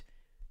 And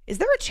is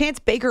there a chance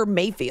Baker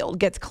Mayfield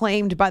gets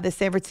claimed by the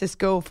San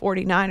Francisco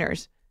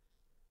 49ers?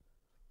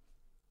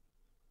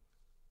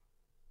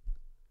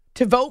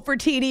 To vote for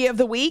TD of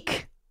the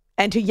week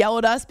and to yell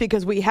at us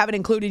because we haven't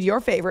included your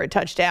favorite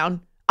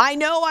touchdown. I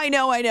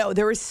know.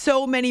 There are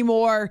so many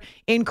more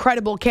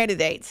incredible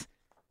candidates.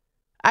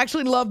 I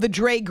actually love the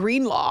Dre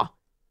Greenlaw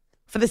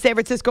for the San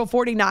Francisco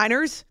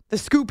 49ers, the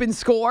scoop and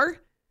score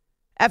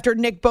after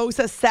Nick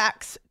Bosa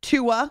sacks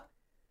Tua.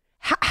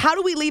 How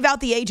do we leave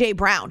out the A.J.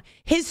 Brown?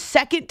 His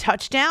second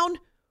touchdown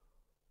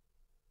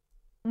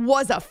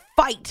was a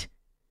fight.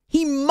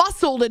 He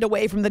muscled it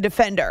away from the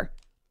defender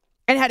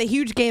and had a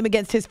huge game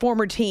against his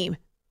former team.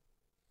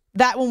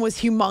 That one was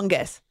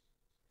humongous.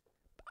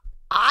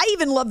 I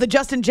even love the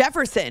Justin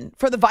Jefferson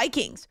for the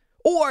Vikings,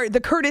 or the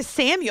Curtis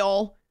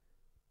Samuel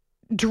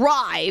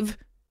drive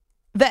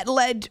that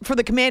led for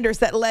the Commanders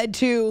that led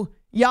to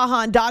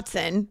Jahan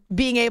Dotson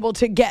being able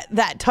to get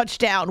that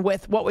touchdown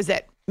with, what was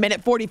it,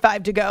 minute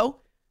 45 to go?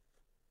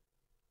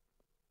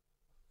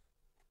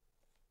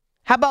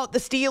 How about the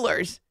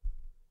Steelers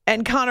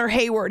and Connor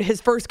Hayward,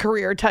 his first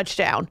career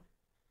touchdown?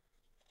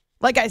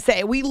 Like I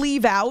say, we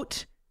leave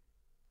out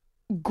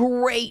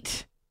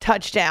great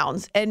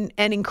touchdowns and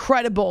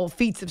incredible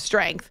feats of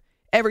strength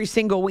every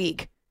single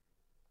week.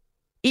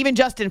 Even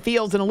Justin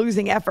Fields in a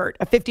losing effort,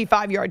 a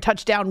 55-yard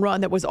touchdown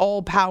run that was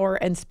all power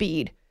and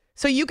speed.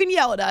 So you can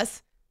yell at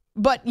us,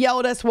 but yell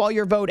at us while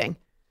you're voting.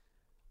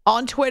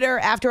 On Twitter,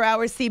 After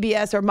Hours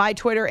CBS, or my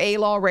Twitter,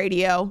 A-Law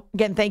Radio.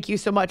 Again, thank you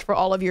so much for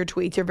all of your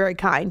tweets. You're very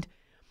kind.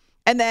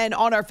 And then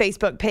on our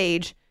Facebook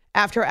page,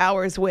 After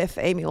Hours with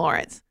Amy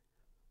Lawrence.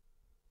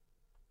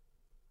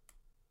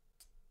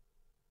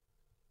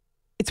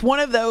 It's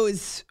one of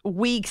those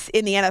weeks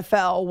in the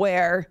NFL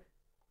where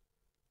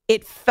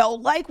it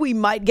felt like we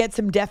might get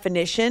some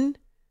definition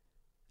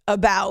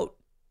about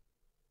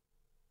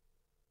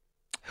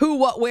who,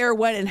 what, where,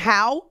 when, and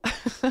how.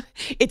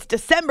 It's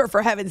December,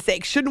 for heaven's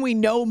sake. Shouldn't we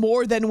know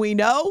more than we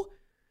know?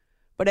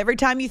 But every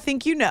time you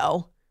think you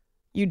know,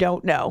 you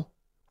don't know.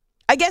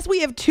 I guess we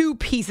have two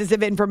pieces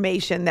of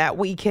information that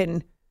we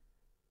can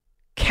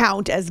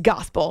count as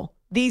gospel.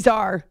 These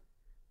are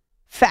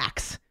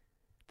facts.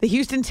 The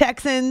Houston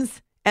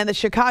Texans and the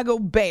Chicago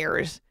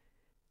Bears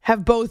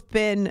have both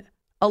been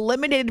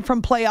eliminated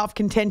from playoff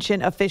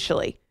contention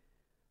officially.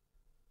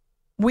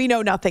 We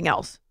know nothing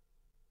else.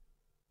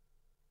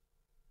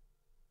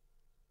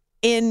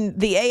 In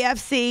the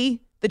AFC,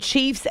 the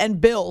Chiefs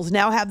and Bills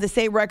now have the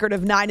same record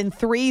of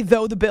 9-3,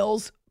 though the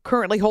Bills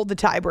currently hold the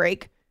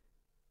tiebreak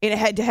in a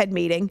head-to-head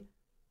meeting.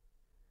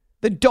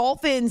 The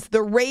Dolphins,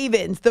 the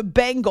Ravens, the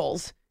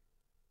Bengals,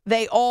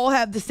 they all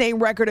have the same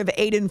record of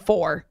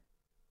 8-4.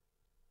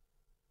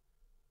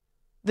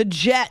 The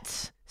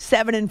Jets,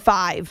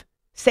 7-5,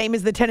 same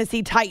as the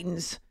Tennessee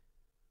Titans,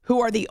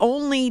 who are the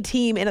only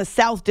team in a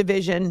South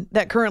division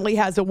that currently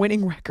has a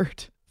winning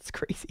record. It's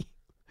crazy.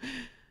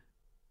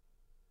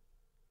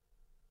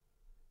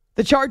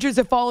 The Chargers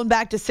have fallen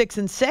back to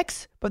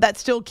 6-6, but that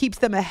still keeps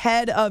them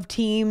ahead of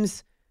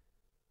teams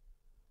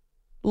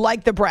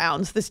like the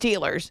Browns, the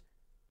Steelers,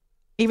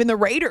 even the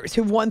Raiders,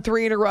 who've won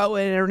 3 in a row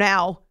and are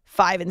now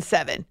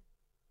 5-7.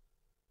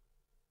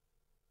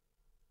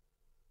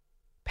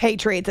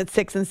 Patriots at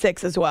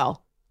 6-6 as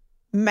well.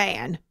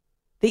 Man,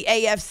 the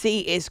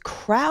AFC is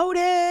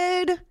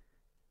crowded.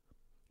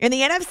 In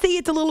the NFC,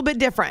 it's a little bit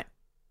different.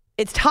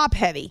 It's top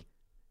heavy.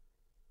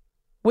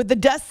 With the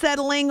dust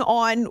settling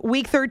on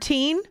week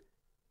 13,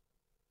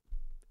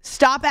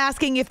 stop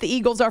asking if the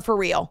Eagles are for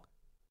real.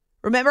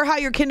 Remember how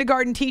your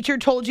kindergarten teacher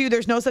told you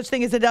there's no such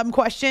thing as a dumb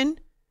question?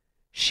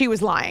 She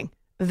was lying.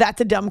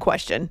 That's a dumb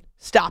question.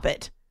 Stop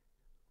it.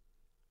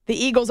 The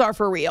Eagles are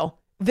for real.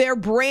 Their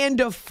brand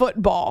of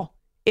football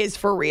is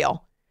for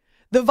real.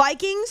 The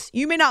Vikings,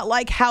 you may not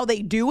like how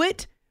they do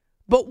it,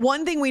 but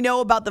one thing we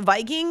know about the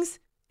Vikings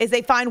is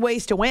they find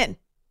ways to win.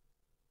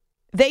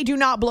 They do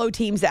not blow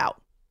teams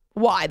out.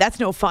 Why? That's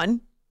no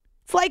fun.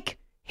 It's like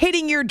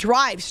hitting your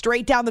drive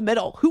straight down the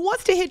middle. Who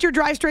wants to hit your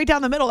drive straight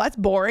down the middle? That's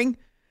boring.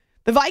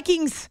 The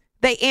Vikings,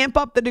 they amp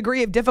up the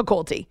degree of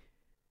difficulty.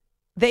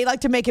 They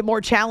like to make it more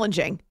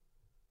challenging.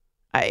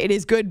 It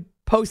is good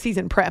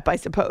postseason prep, I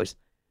suppose.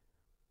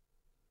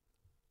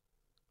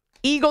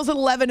 Eagles at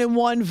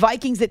 11-1,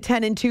 Vikings at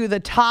 10-2, the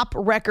top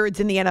records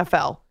in the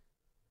NFL.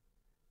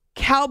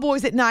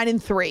 Cowboys at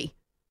 9-3.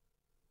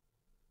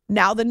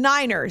 Now the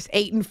Niners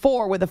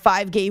 8-4 with a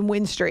 5-game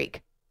win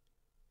streak.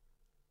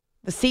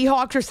 The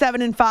Seahawks are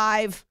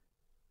 7-5.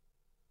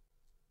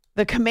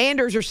 The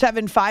Commanders are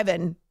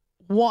 7-5-1.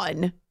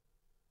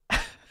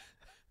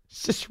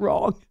 It's just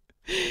wrong.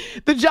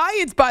 The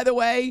Giants, by the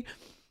way,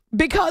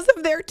 because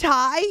of their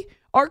tie,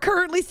 are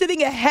currently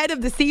sitting ahead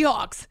of the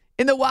Seahawks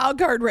in the wild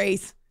card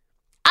race.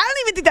 I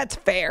don't even think that's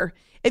fair.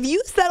 If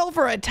you settle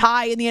for a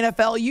tie in the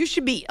NFL, you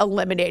should be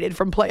eliminated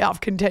from playoff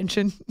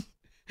contention.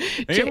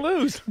 They didn't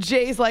lose.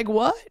 Jay's like,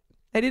 what?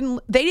 They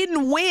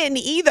didn't win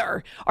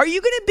either. Are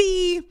you going to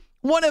be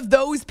one of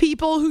those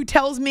people who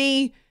tells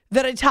me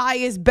that a tie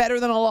is better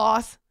than a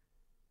loss?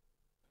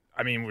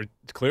 I mean,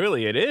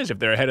 clearly it is if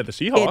they're ahead of the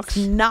Seahawks. It's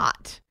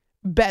not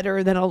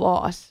better than a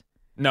loss.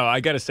 No, I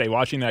got to say,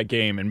 watching that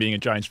game and being a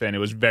Giants fan, it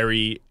was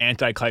very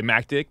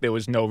anticlimactic. There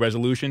was no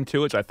resolution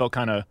to it, so I felt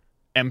kind of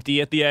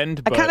empty at the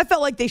end. I kind of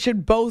felt like they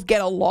should both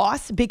get a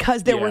loss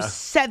because there were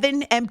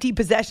 7 empty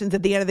possessions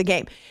at the end of the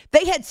game.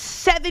 They had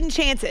 7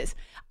 chances.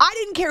 I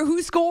didn't care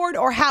who scored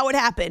or how it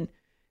happened.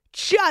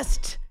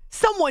 Just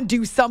someone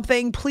do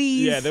something,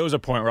 please. Yeah, there was a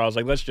point where I was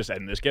like, let's just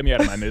end this. Get me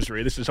out of my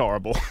misery. This is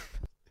horrible.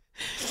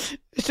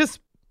 It's just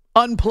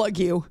unplug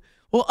you.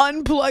 We'll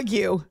unplug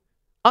you.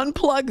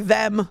 Unplug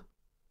them.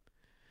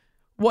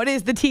 What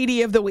is the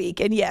TD of the week?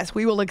 And yes,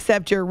 we will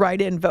accept your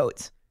write-in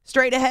votes.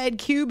 Straight ahead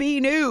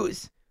QB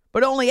news,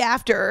 but only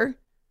after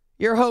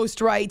your host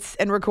writes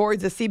and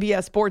records a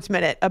CBS Sports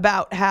Minute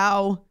about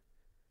how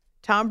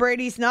Tom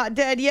Brady's not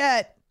dead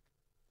yet,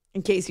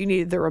 in case you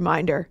needed the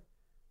reminder.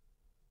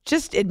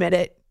 Just admit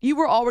it. You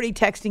were already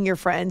texting your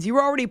friends. You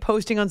were already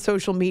posting on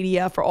social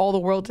media for all the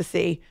world to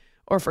see,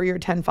 or for your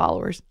 10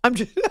 followers. I'm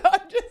just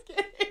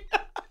kidding.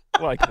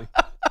 Likely.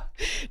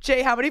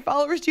 Jay, how many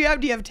followers do you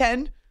have? Do you have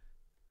 10?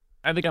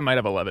 I think I might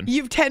have 11.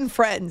 You have 10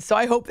 friends, so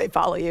I hope they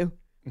follow you.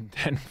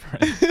 10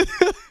 friends.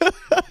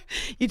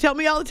 You tell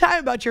me all the time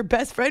about your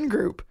best friend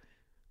group.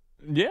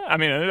 Yeah, I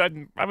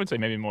mean, I would say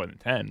maybe more than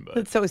 10. But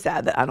it's so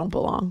sad that I don't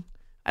belong.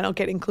 I don't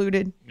get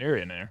included. You're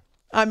in there.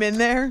 I'm in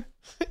there.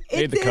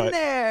 It's in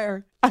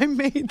there. I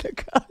made the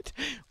cut.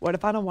 What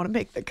if I don't want to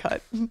make the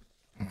cut? I mean,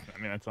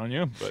 that's on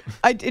you.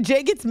 But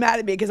Jay gets mad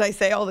at me because I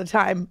say all the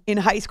time, in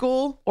high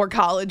school or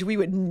college, we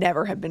would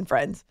never have been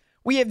friends.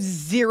 We have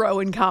 0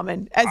 in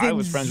common. I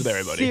was friends with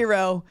everybody.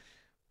 0.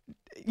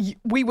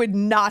 We would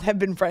not have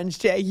been friends,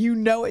 Jay. You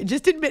know it.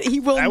 Just admit it.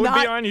 He will not. That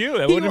would be on you.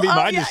 That wouldn't be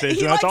my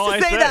decision. That's all I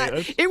say.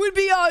 That. It would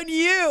be on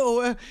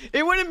you.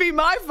 It wouldn't be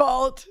my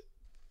fault.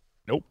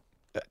 Nope.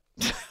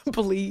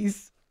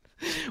 Please.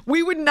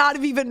 We would not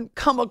have even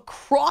come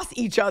across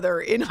each other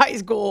in high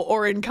school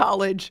or in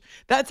college.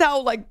 That's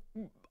how,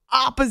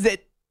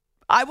 opposite.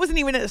 I wasn't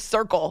even in a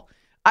circle.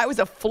 I was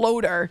a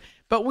floater,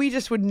 but we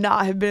just would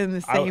not have been in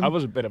the same. I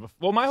was a bit of a.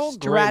 Well, my whole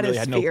grade really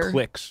had no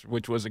cliques,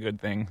 which was a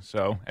good thing.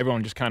 So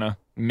everyone just kind of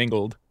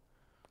mingled.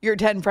 Your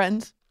 10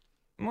 friends?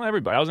 Well,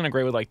 everybody. I was in a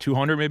grade with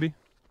 200 maybe.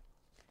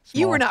 Small.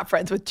 You were not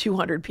friends with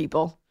 200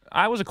 people.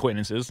 I was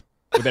acquaintances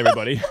with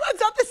everybody. That's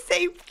not the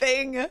same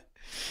thing.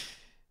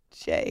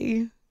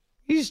 Jay,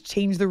 you just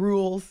change the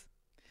rules.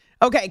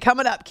 Okay,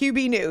 coming up,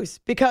 QB news,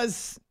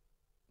 because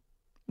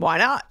why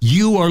not?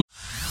 You are.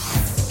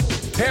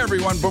 Hey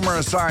everyone, Boomer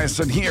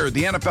Esiason here.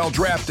 The NFL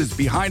Draft is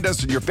behind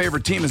us and your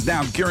favorite team is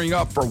now gearing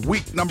up for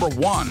week number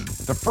 1.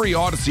 The free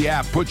Odyssey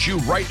app puts you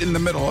right in the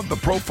middle of the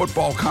pro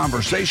football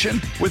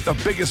conversation with the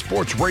biggest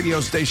sports radio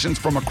stations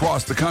from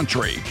across the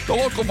country. The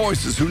local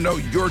voices who know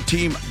your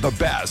team the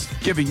best,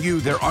 giving you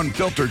their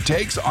unfiltered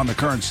takes on the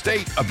current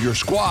state of your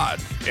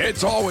squad.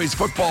 It's always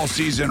football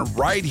season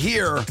right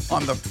here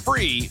on the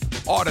free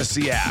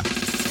Odyssey app.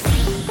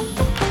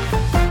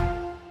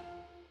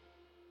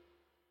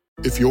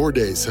 If your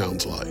day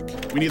sounds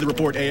like... We need the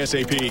report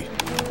ASAP.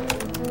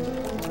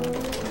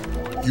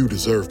 You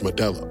deserve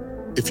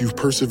Modelo. If you've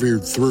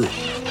persevered through...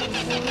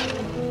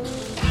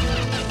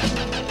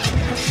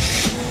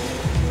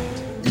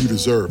 You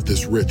deserve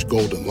this rich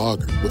golden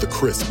lager with a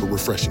crisp but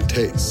refreshing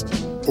taste.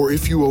 Or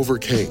if you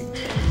overcame... 2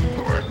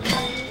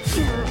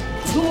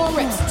 more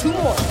reps, 2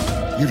 more.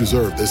 You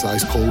deserve this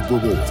ice-cold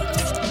reward.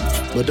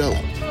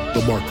 Modelo,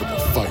 the Markable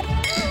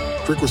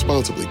Fighter. Drink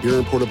responsibly. Beer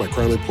imported by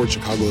Crown Imports,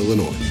 Chicago,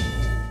 Illinois.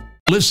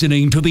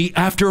 Listening to the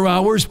After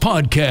Hours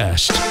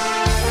Podcast.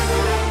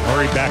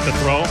 Murray back to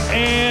throw,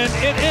 and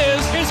it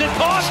is. Is it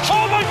caught?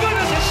 Oh my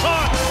goodness, it's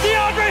caught!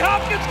 DeAndre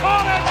Hopkins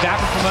caught it!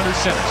 Stafford from under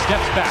center,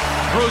 steps back,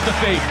 throws the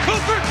fade.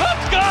 Cooper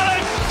Kupp's got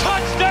it!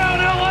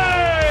 Touchdown,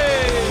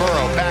 LA!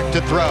 Burrow back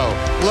to throw.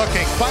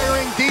 Looking,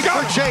 firing deep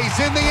for Chase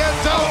in the end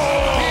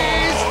zone.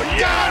 He's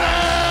got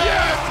it!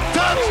 Yes!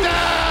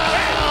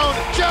 Touchdown!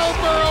 Joe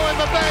Burrow and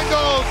the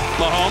Bengals.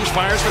 Mahomes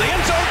fires for the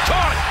end zone.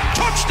 Caught!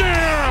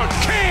 Touchdown!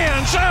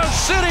 Kansas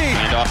City!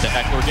 And off to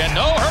Eckler again.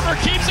 No,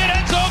 Herbert keeps it.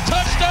 End zone.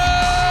 Touchdown!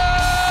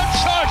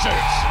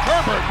 Chargers.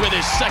 Herbert with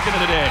his second of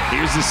the day.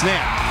 Here's the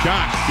snap.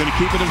 Josh going to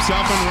keep it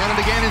himself and run it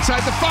again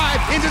inside the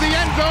 5. Into the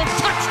end zone.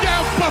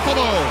 Touchdown,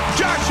 Buffalo!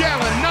 Josh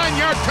Allen,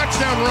 9-yard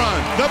touchdown run.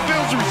 The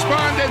Bills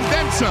respond and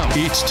then some.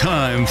 It's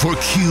time for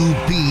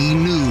QB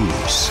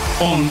News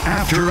on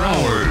After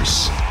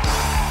Hours.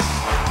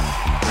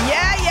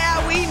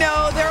 Yeah, we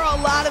know there are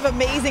a lot of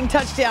amazing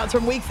touchdowns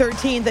from Week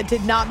 13 that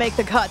did not make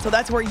the cut. So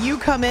that's where you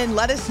come in.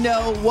 Let us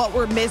know what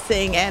we're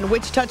missing and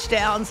which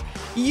touchdowns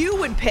you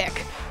would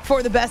pick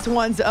for the best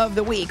ones of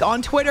the week.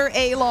 On Twitter,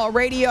 A-Law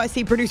Radio. I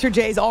see producer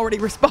Jay's already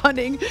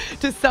responding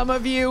to some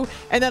of you.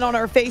 And then on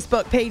our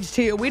Facebook page,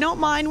 too. We don't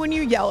mind when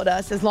you yell at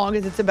us as long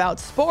as it's about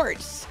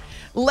sports.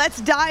 Let's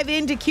dive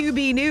into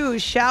QB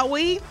News, shall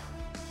we?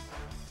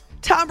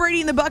 Tom Brady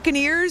and the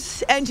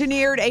Buccaneers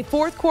engineered a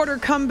fourth-quarter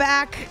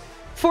comeback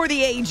for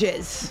the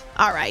ages.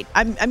 All right,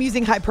 I'm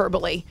using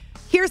hyperbole.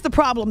 Here's the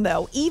problem,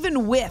 though.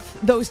 Even with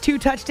those 2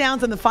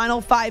 touchdowns in the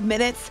final 5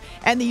 minutes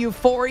and the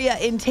euphoria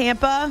in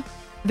Tampa,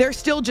 they're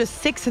still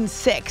just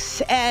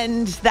 6-6,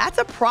 and that's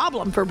a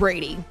problem for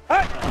Brady.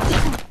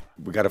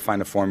 We got to find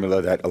a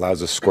formula that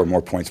allows us to score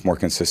more points more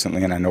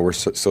consistently, and I know we're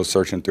still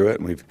searching through it.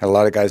 We've had a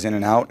lot of guys in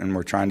and out, and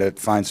we're trying to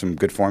find some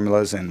good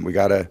formulas, and we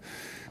got to,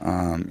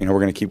 we're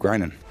going to keep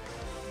grinding.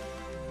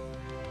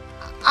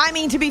 I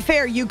mean, to be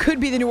fair, you could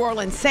be the New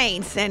Orleans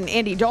Saints and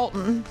Andy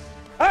Dalton.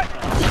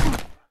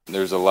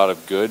 There's a lot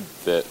of good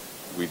that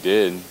we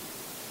did,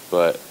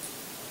 but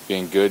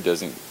being good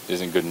isn't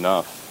good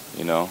enough,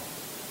 you know.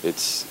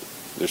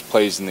 There's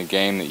plays in the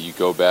game that you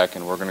go back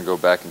and we're going to go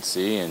back and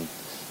see and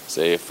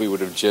say, if we would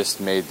have just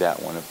made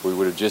that one, if we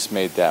would have just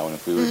made that one,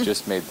 if we would have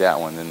just made that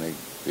one, then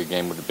the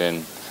game would have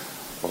been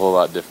a whole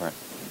lot different.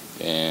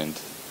 And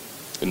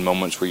in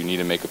moments where you need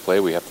to make a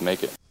play, we have to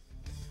make it.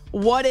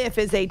 What if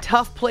is a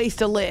tough place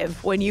to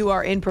live when you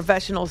are in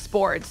professional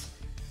sports.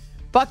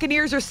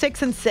 Buccaneers are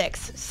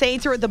 6-6.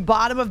 Saints are at the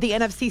bottom of the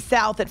NFC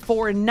South at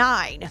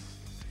 4-9.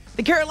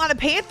 The Carolina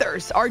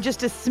Panthers are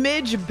just a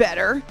smidge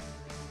better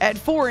at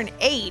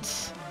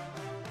 4-8.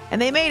 And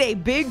they made a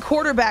big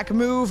quarterback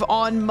move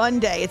on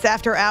Monday. It's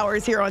After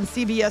Hours here on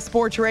CBS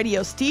Sports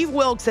Radio. Steve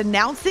Wilks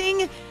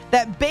announcing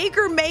that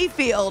Baker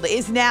Mayfield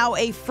is now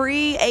a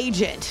free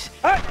agent.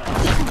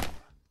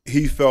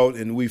 He felt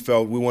and we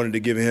felt we wanted to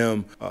give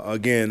him,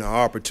 again, an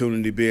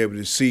opportunity to be able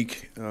to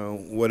seek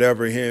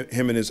whatever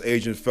him and his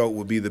agent felt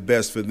would be the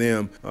best for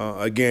them.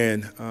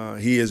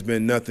 He has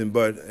been nothing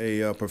but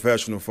a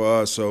professional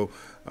for us, so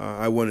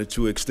I wanted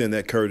to extend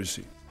that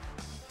courtesy.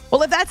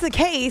 Well, if that's the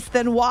case,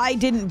 then why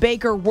didn't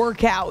Baker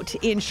work out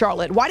in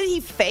Charlotte? Why did he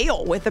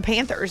fail with the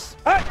Panthers?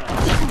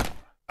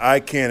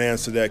 I can't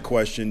answer that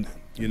question.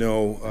 You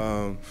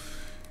know,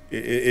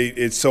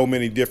 it's so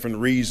many different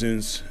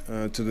reasons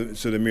to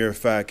the mere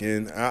fact.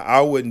 And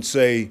I wouldn't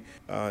say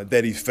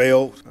that he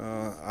failed.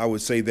 I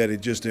would say that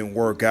it just didn't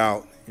work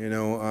out. You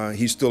know,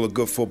 he's still a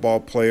good football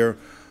player.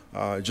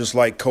 Just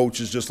like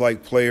coaches, just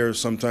like players,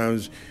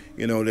 sometimes,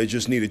 you know, they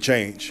just need a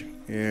change.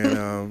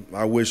 And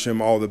I wish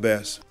him all the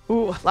best.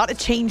 Ooh, a lot of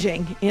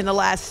changing in the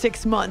last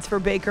 6 months for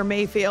Baker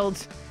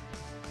Mayfield.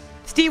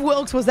 Steve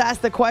Wilks was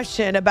asked the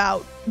question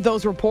about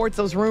those reports,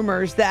 those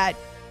rumors that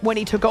when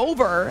he took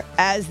over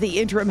as the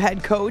interim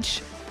head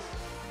coach,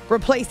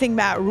 replacing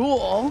Matt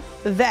Rule,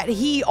 that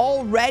he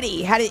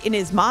already had it in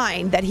his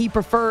mind that he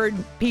preferred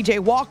P.J.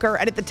 Walker,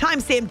 and at the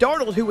time Sam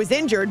Darnold, who was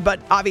injured, but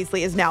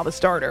obviously is now the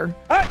starter.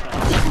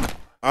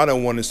 I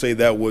don't want to say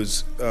that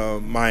was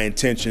my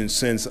intention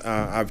since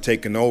I've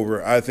taken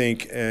over. I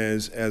think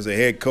as a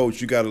head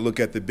coach, you got to look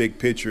at the big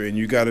picture, and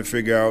you got to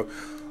figure out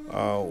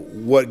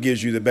what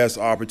gives you the best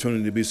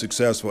opportunity to be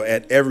successful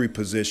at every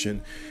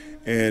position.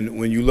 And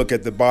when you look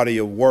at the body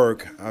of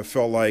work, I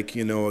felt like,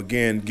 you know,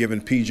 again, giving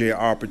PJ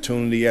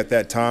opportunity at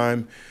that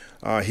time,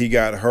 he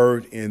got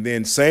hurt. And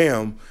then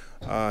Sam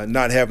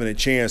not having a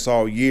chance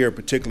all year,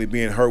 particularly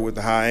being hurt with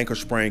the high ankle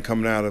sprain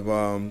coming out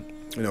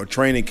of,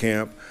 training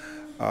camp,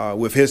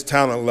 with his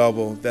talent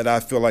level that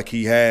I feel like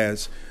he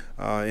has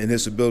and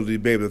his ability to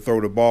be able to throw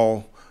the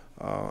ball,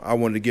 I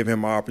wanted to give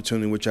him an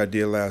opportunity, which I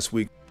did last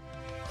week.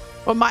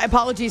 Well, my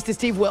apologies to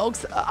Steve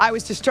Wilks. I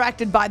was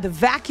distracted by the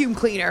vacuum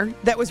cleaner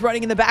that was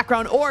running in the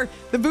background, or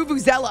the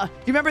Vuvuzela. Do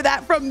you remember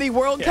that from the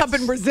World Cup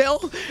in Brazil?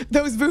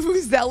 Those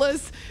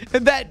Vuvuzelas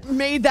that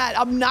made that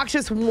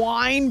obnoxious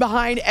whine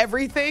behind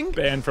everything.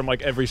 Banned from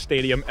like every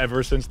stadium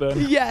ever since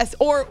then. Yes,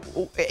 or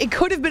it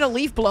could have been a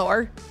leaf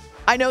blower.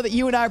 I know that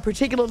you and I are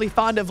particularly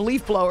fond of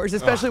leaf blowers,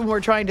 especially when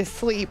we're trying to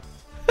sleep.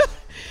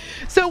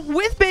 So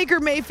with Baker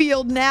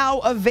Mayfield now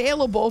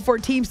available for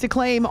teams to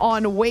claim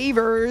on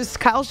waivers,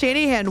 Kyle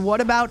Shanahan,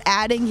 what about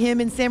adding him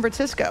in San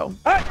Francisco?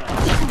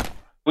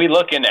 We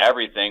look into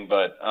everything,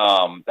 but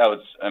that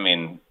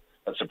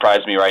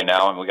surprised me right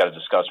now, and we got to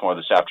discuss more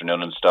this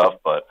afternoon and stuff.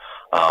 But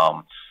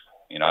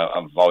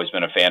I've always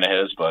been a fan of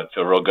his, but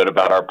feel real good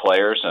about our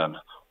players, and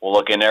we'll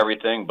look into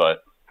everything,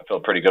 but I feel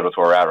pretty good with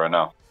where we're at right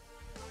now.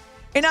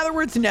 In other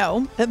words,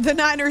 no. The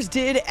Niners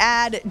did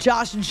add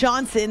Josh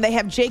Johnson. They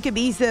have Jacob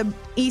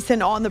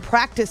Eason on the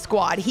practice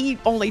squad. He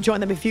only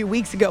joined them a few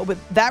weeks ago, but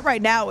that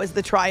right now is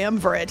the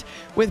triumvirate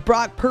with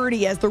Brock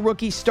Purdy as the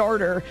rookie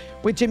starter,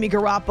 with Jimmy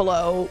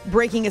Garoppolo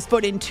breaking his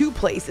foot in 2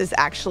 places,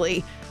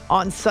 actually,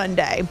 on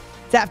Sunday.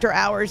 It's After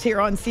Hours here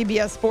on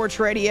CBS Sports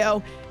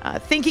Radio.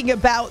 Thinking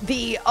about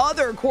the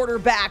other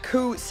quarterback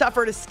who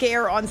suffered a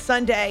scare on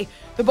Sunday,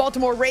 the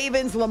Baltimore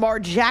Ravens, Lamar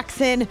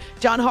Jackson.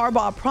 John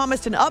Harbaugh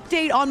promised an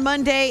update on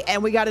Monday,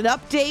 and we got an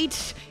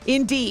update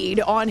indeed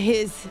on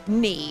his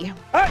knee.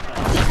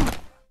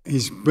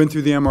 He's been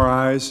through the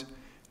MRIs,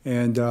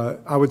 and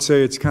I would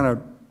say it's kind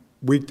of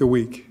week to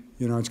week.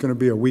 It's going to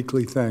be a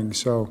weekly thing.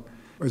 So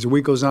as the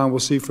week goes on,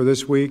 we'll see for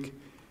this week.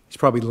 He's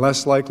probably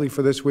less likely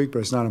for this week, but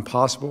it's not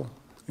impossible.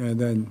 And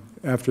then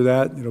after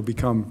that, it'll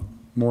become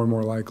more and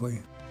more likely.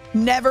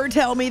 Never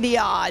tell me the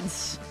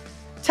odds.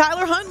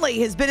 Tyler Huntley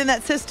has been in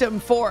that system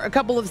for a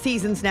couple of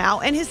seasons now,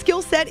 and his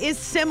skill set is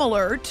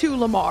similar to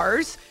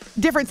Lamar's.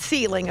 Different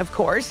ceiling, of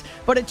course,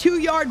 but a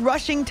 2-yard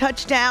rushing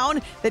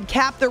touchdown that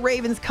capped the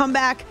Ravens'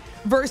 comeback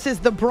versus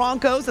the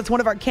Broncos. That's one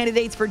of our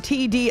candidates for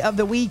TD of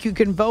the week. You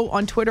can vote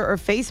on Twitter or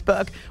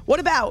Facebook. What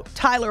about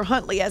Tyler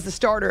Huntley as the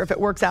starter if it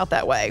works out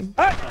that way?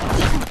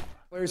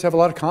 Players have a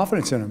lot of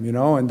confidence in him,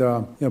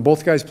 and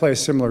both guys play a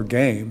similar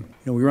game.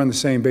 We run the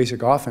same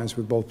basic offense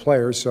with both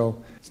players,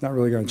 so it's not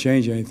really going to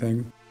change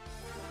anything.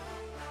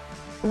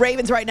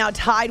 Ravens right now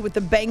tied with the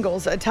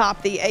Bengals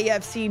atop the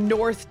AFC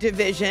North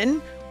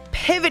division.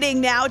 Pivoting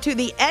now to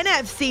the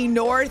NFC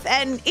North,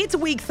 and it's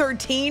week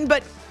 13,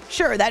 but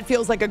sure, that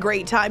feels like a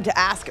great time to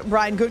ask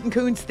Brian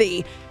Gutekunst,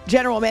 the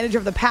general manager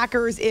of the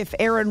Packers, if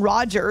Aaron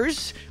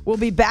Rodgers will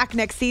be back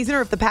next season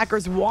or if the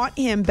Packers want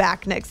him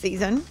back next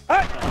season.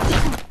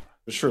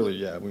 Surely,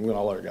 yeah. We want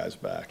all our guys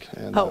back.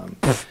 And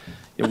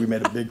we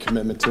made a big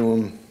commitment to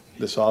him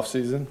this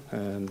offseason,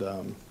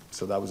 and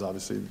so that was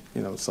obviously,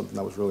 something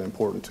that was really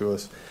important to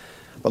us.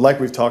 But like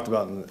we've talked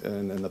about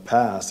in the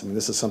past,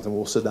 this is something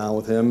we'll sit down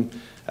with him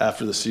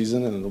after the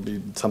season, and it'll be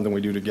something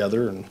we do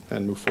together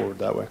and move forward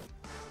that way.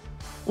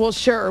 Well,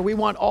 sure, we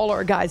want all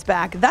our guys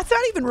back. That's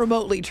not even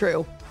remotely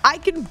true. I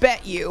can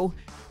bet you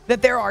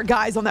that there are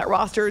guys on that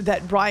roster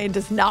that Brian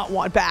does not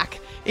want back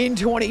in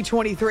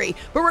 2023.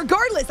 But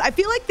regardless, I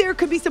feel like there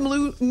could be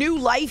some new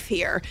life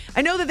here.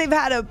 I know that they've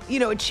had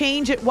a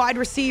change at wide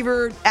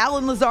receiver.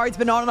 Allen Lazard's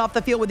been on and off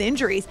the field with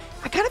injuries.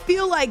 I kind of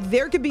feel like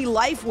there could be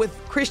life with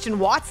Christian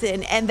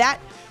Watson, and that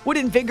would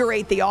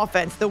invigorate the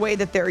offense the way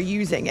that they're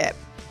using it.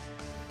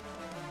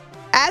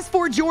 As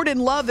for Jordan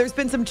Love, there's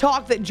been some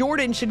talk that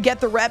Jordan should get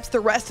the reps the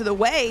rest of the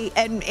way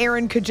and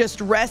Aaron could just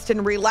rest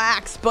and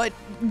relax, but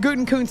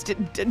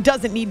Gutekunst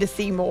doesn't need to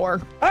see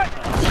more.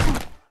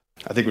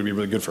 I think it would be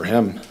really good for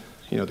him,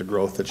 the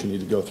growth that you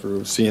need to go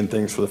through, seeing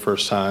things for the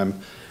first time,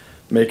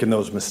 making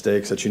those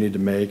mistakes that you need to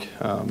make.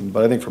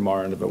 But I think from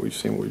our end of it, we've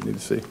seen what we need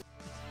to see.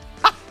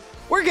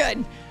 We're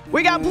good.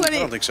 We got plenty. I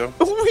don't think so.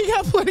 We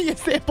got plenty of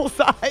sample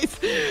size.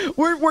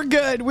 We're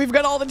good. We've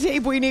got all the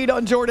tape we need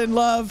on Jordan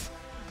Love.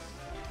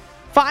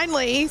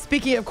 Finally,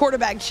 speaking of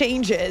quarterback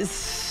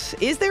changes,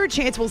 is there a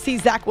chance we'll see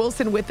Zach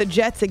Wilson with the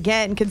Jets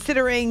again,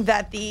 considering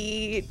that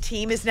the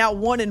team is now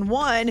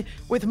 1-1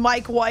 with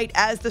Mike White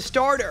as the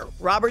starter?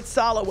 Robert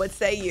Saleh, what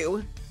say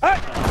you?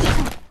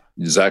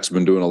 Zach's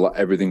been doing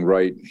everything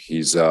right.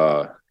 He's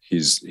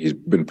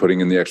been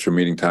putting in the extra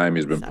meeting time.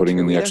 He's been putting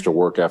in the extra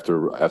work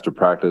after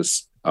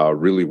practice.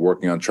 Really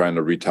working on trying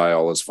to retie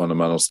all his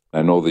fundamentals.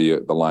 I know the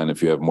line,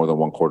 if you have more than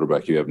one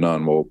quarterback, you have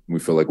none. Well, we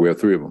feel like we have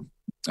 3 of them.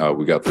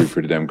 We got 3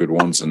 pretty damn good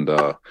ones. And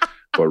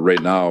but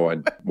right now,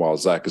 while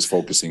Zach is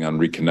focusing on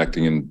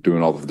reconnecting and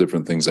doing all the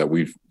different things that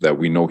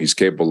we know he's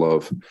capable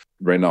of,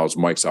 right now it's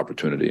Mike's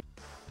opportunity.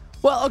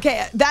 Well,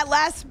 okay, that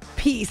last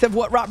piece of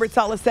what Robert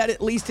Saleh said at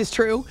least is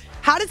true.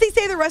 How does he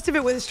say the rest of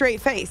it with a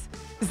straight face?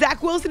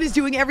 Zach Wilson is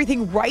doing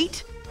everything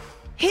right.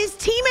 His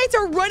teammates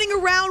are running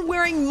around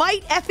wearing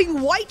Mike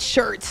effing White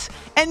shirts.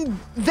 And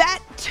that,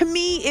 to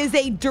me, is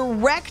a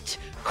direct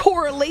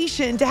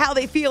correlation to how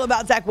they feel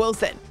about Zach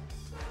Wilson.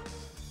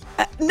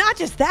 Not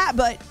just that,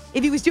 but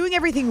if he was doing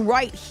everything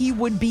right, he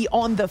would be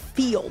on the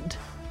field.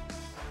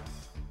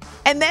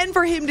 And then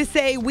for him to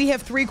say, we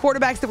have 3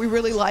 quarterbacks that we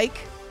really like.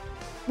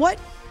 What?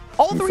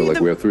 All 3 of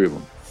them. We have 3 of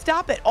them.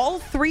 Stop it. All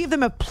 3 of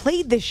them have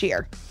played this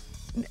year.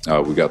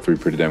 We got 3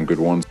 pretty damn good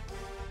ones.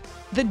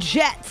 The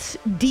Jets'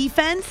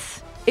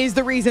 defense is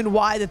the reason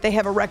why that they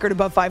have a record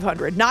above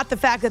 500. Not the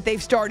fact that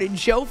they've started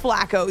Joe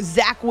Flacco,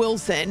 Zach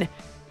Wilson,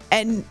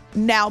 and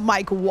now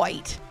Mike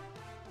White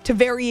to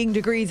varying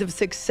degrees of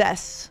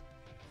success.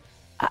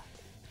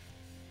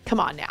 Come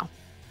on now.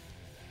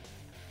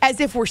 As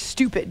if we're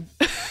stupid.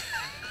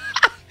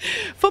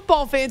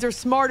 Football fans are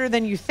smarter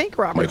than you think,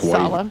 Robert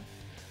Saleh.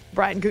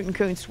 Brian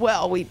Gutekunst.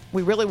 Well, we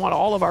really want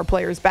all of our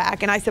players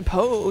back. And I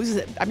suppose,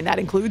 that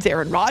includes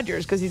Aaron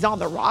Rodgers because he's on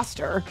the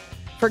roster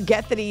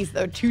forget that he's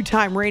the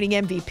 2-time reigning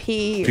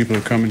MVP. People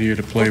are coming here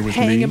to play with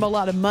me. Paying him a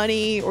lot of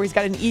money, or he's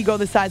got an ego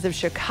the size of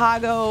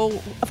Chicago.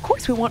 Of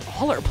course, we want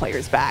all our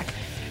players back.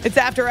 It's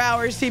After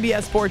Hours,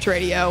 CBS Sports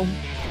Radio.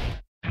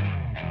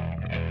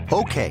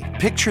 Okay,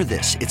 picture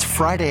this. It's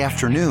Friday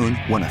afternoon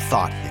when a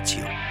thought hits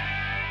you.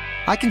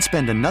 I can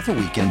spend another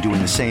weekend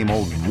doing the same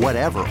old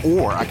whatever,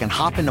 or I can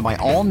hop into my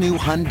all-new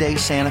Hyundai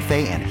Santa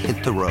Fe and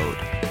hit the road.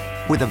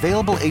 With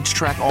available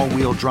H-Track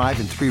all-wheel drive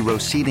and 3-row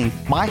seating,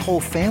 my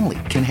whole family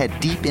can head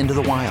deep into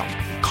the wild.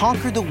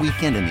 Conquer the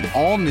weekend in the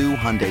all-new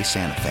Hyundai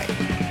Santa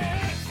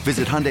Fe.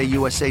 Visit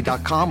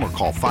HyundaiUSA.com or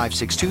call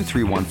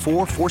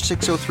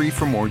 562-314-4603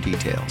 for more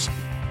details.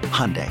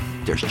 Hyundai,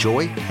 there's joy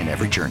in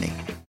every journey.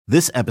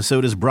 This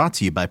episode is brought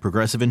to you by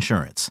Progressive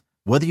Insurance.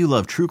 Whether you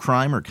love true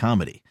crime or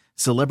comedy,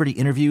 celebrity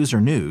interviews or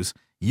news,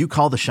 you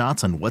call the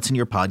shots on what's in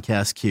your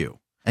podcast queue.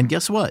 And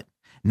guess what?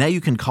 Now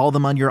you can call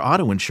them on your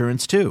auto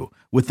insurance too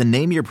with the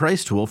Name Your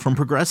Price tool from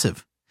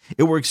Progressive.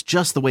 It works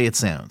just the way it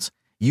sounds.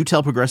 You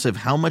tell Progressive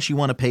how much you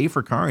want to pay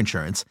for car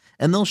insurance,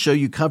 and they'll show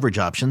you coverage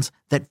options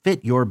that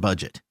fit your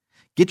budget.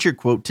 Get your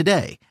quote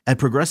today at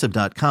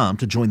Progressive.com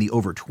to join the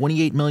over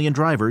 28 million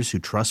drivers who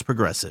trust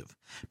Progressive.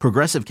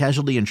 Progressive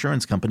Casualty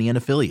Insurance Company and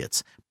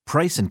Affiliates.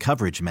 Price and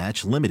coverage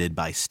match limited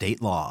by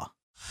state law.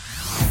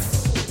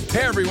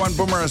 Hey everyone,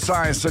 Boomer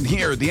Esiason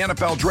here. The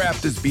NFL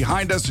Draft is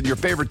behind us and your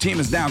favorite team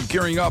is now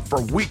gearing up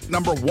for week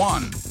number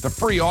 1. The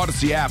free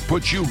Odyssey app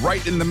puts you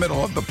right in the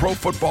middle of the pro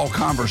football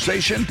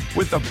conversation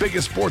with the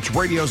biggest sports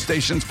radio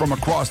stations from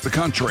across the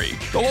country.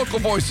 The local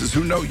voices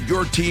who know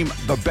your team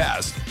the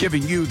best,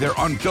 giving you their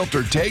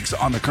unfiltered takes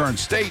on the current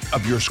state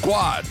of your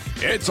squad.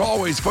 It's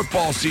always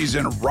football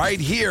season right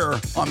here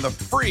on the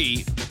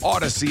free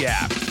Odyssey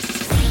app.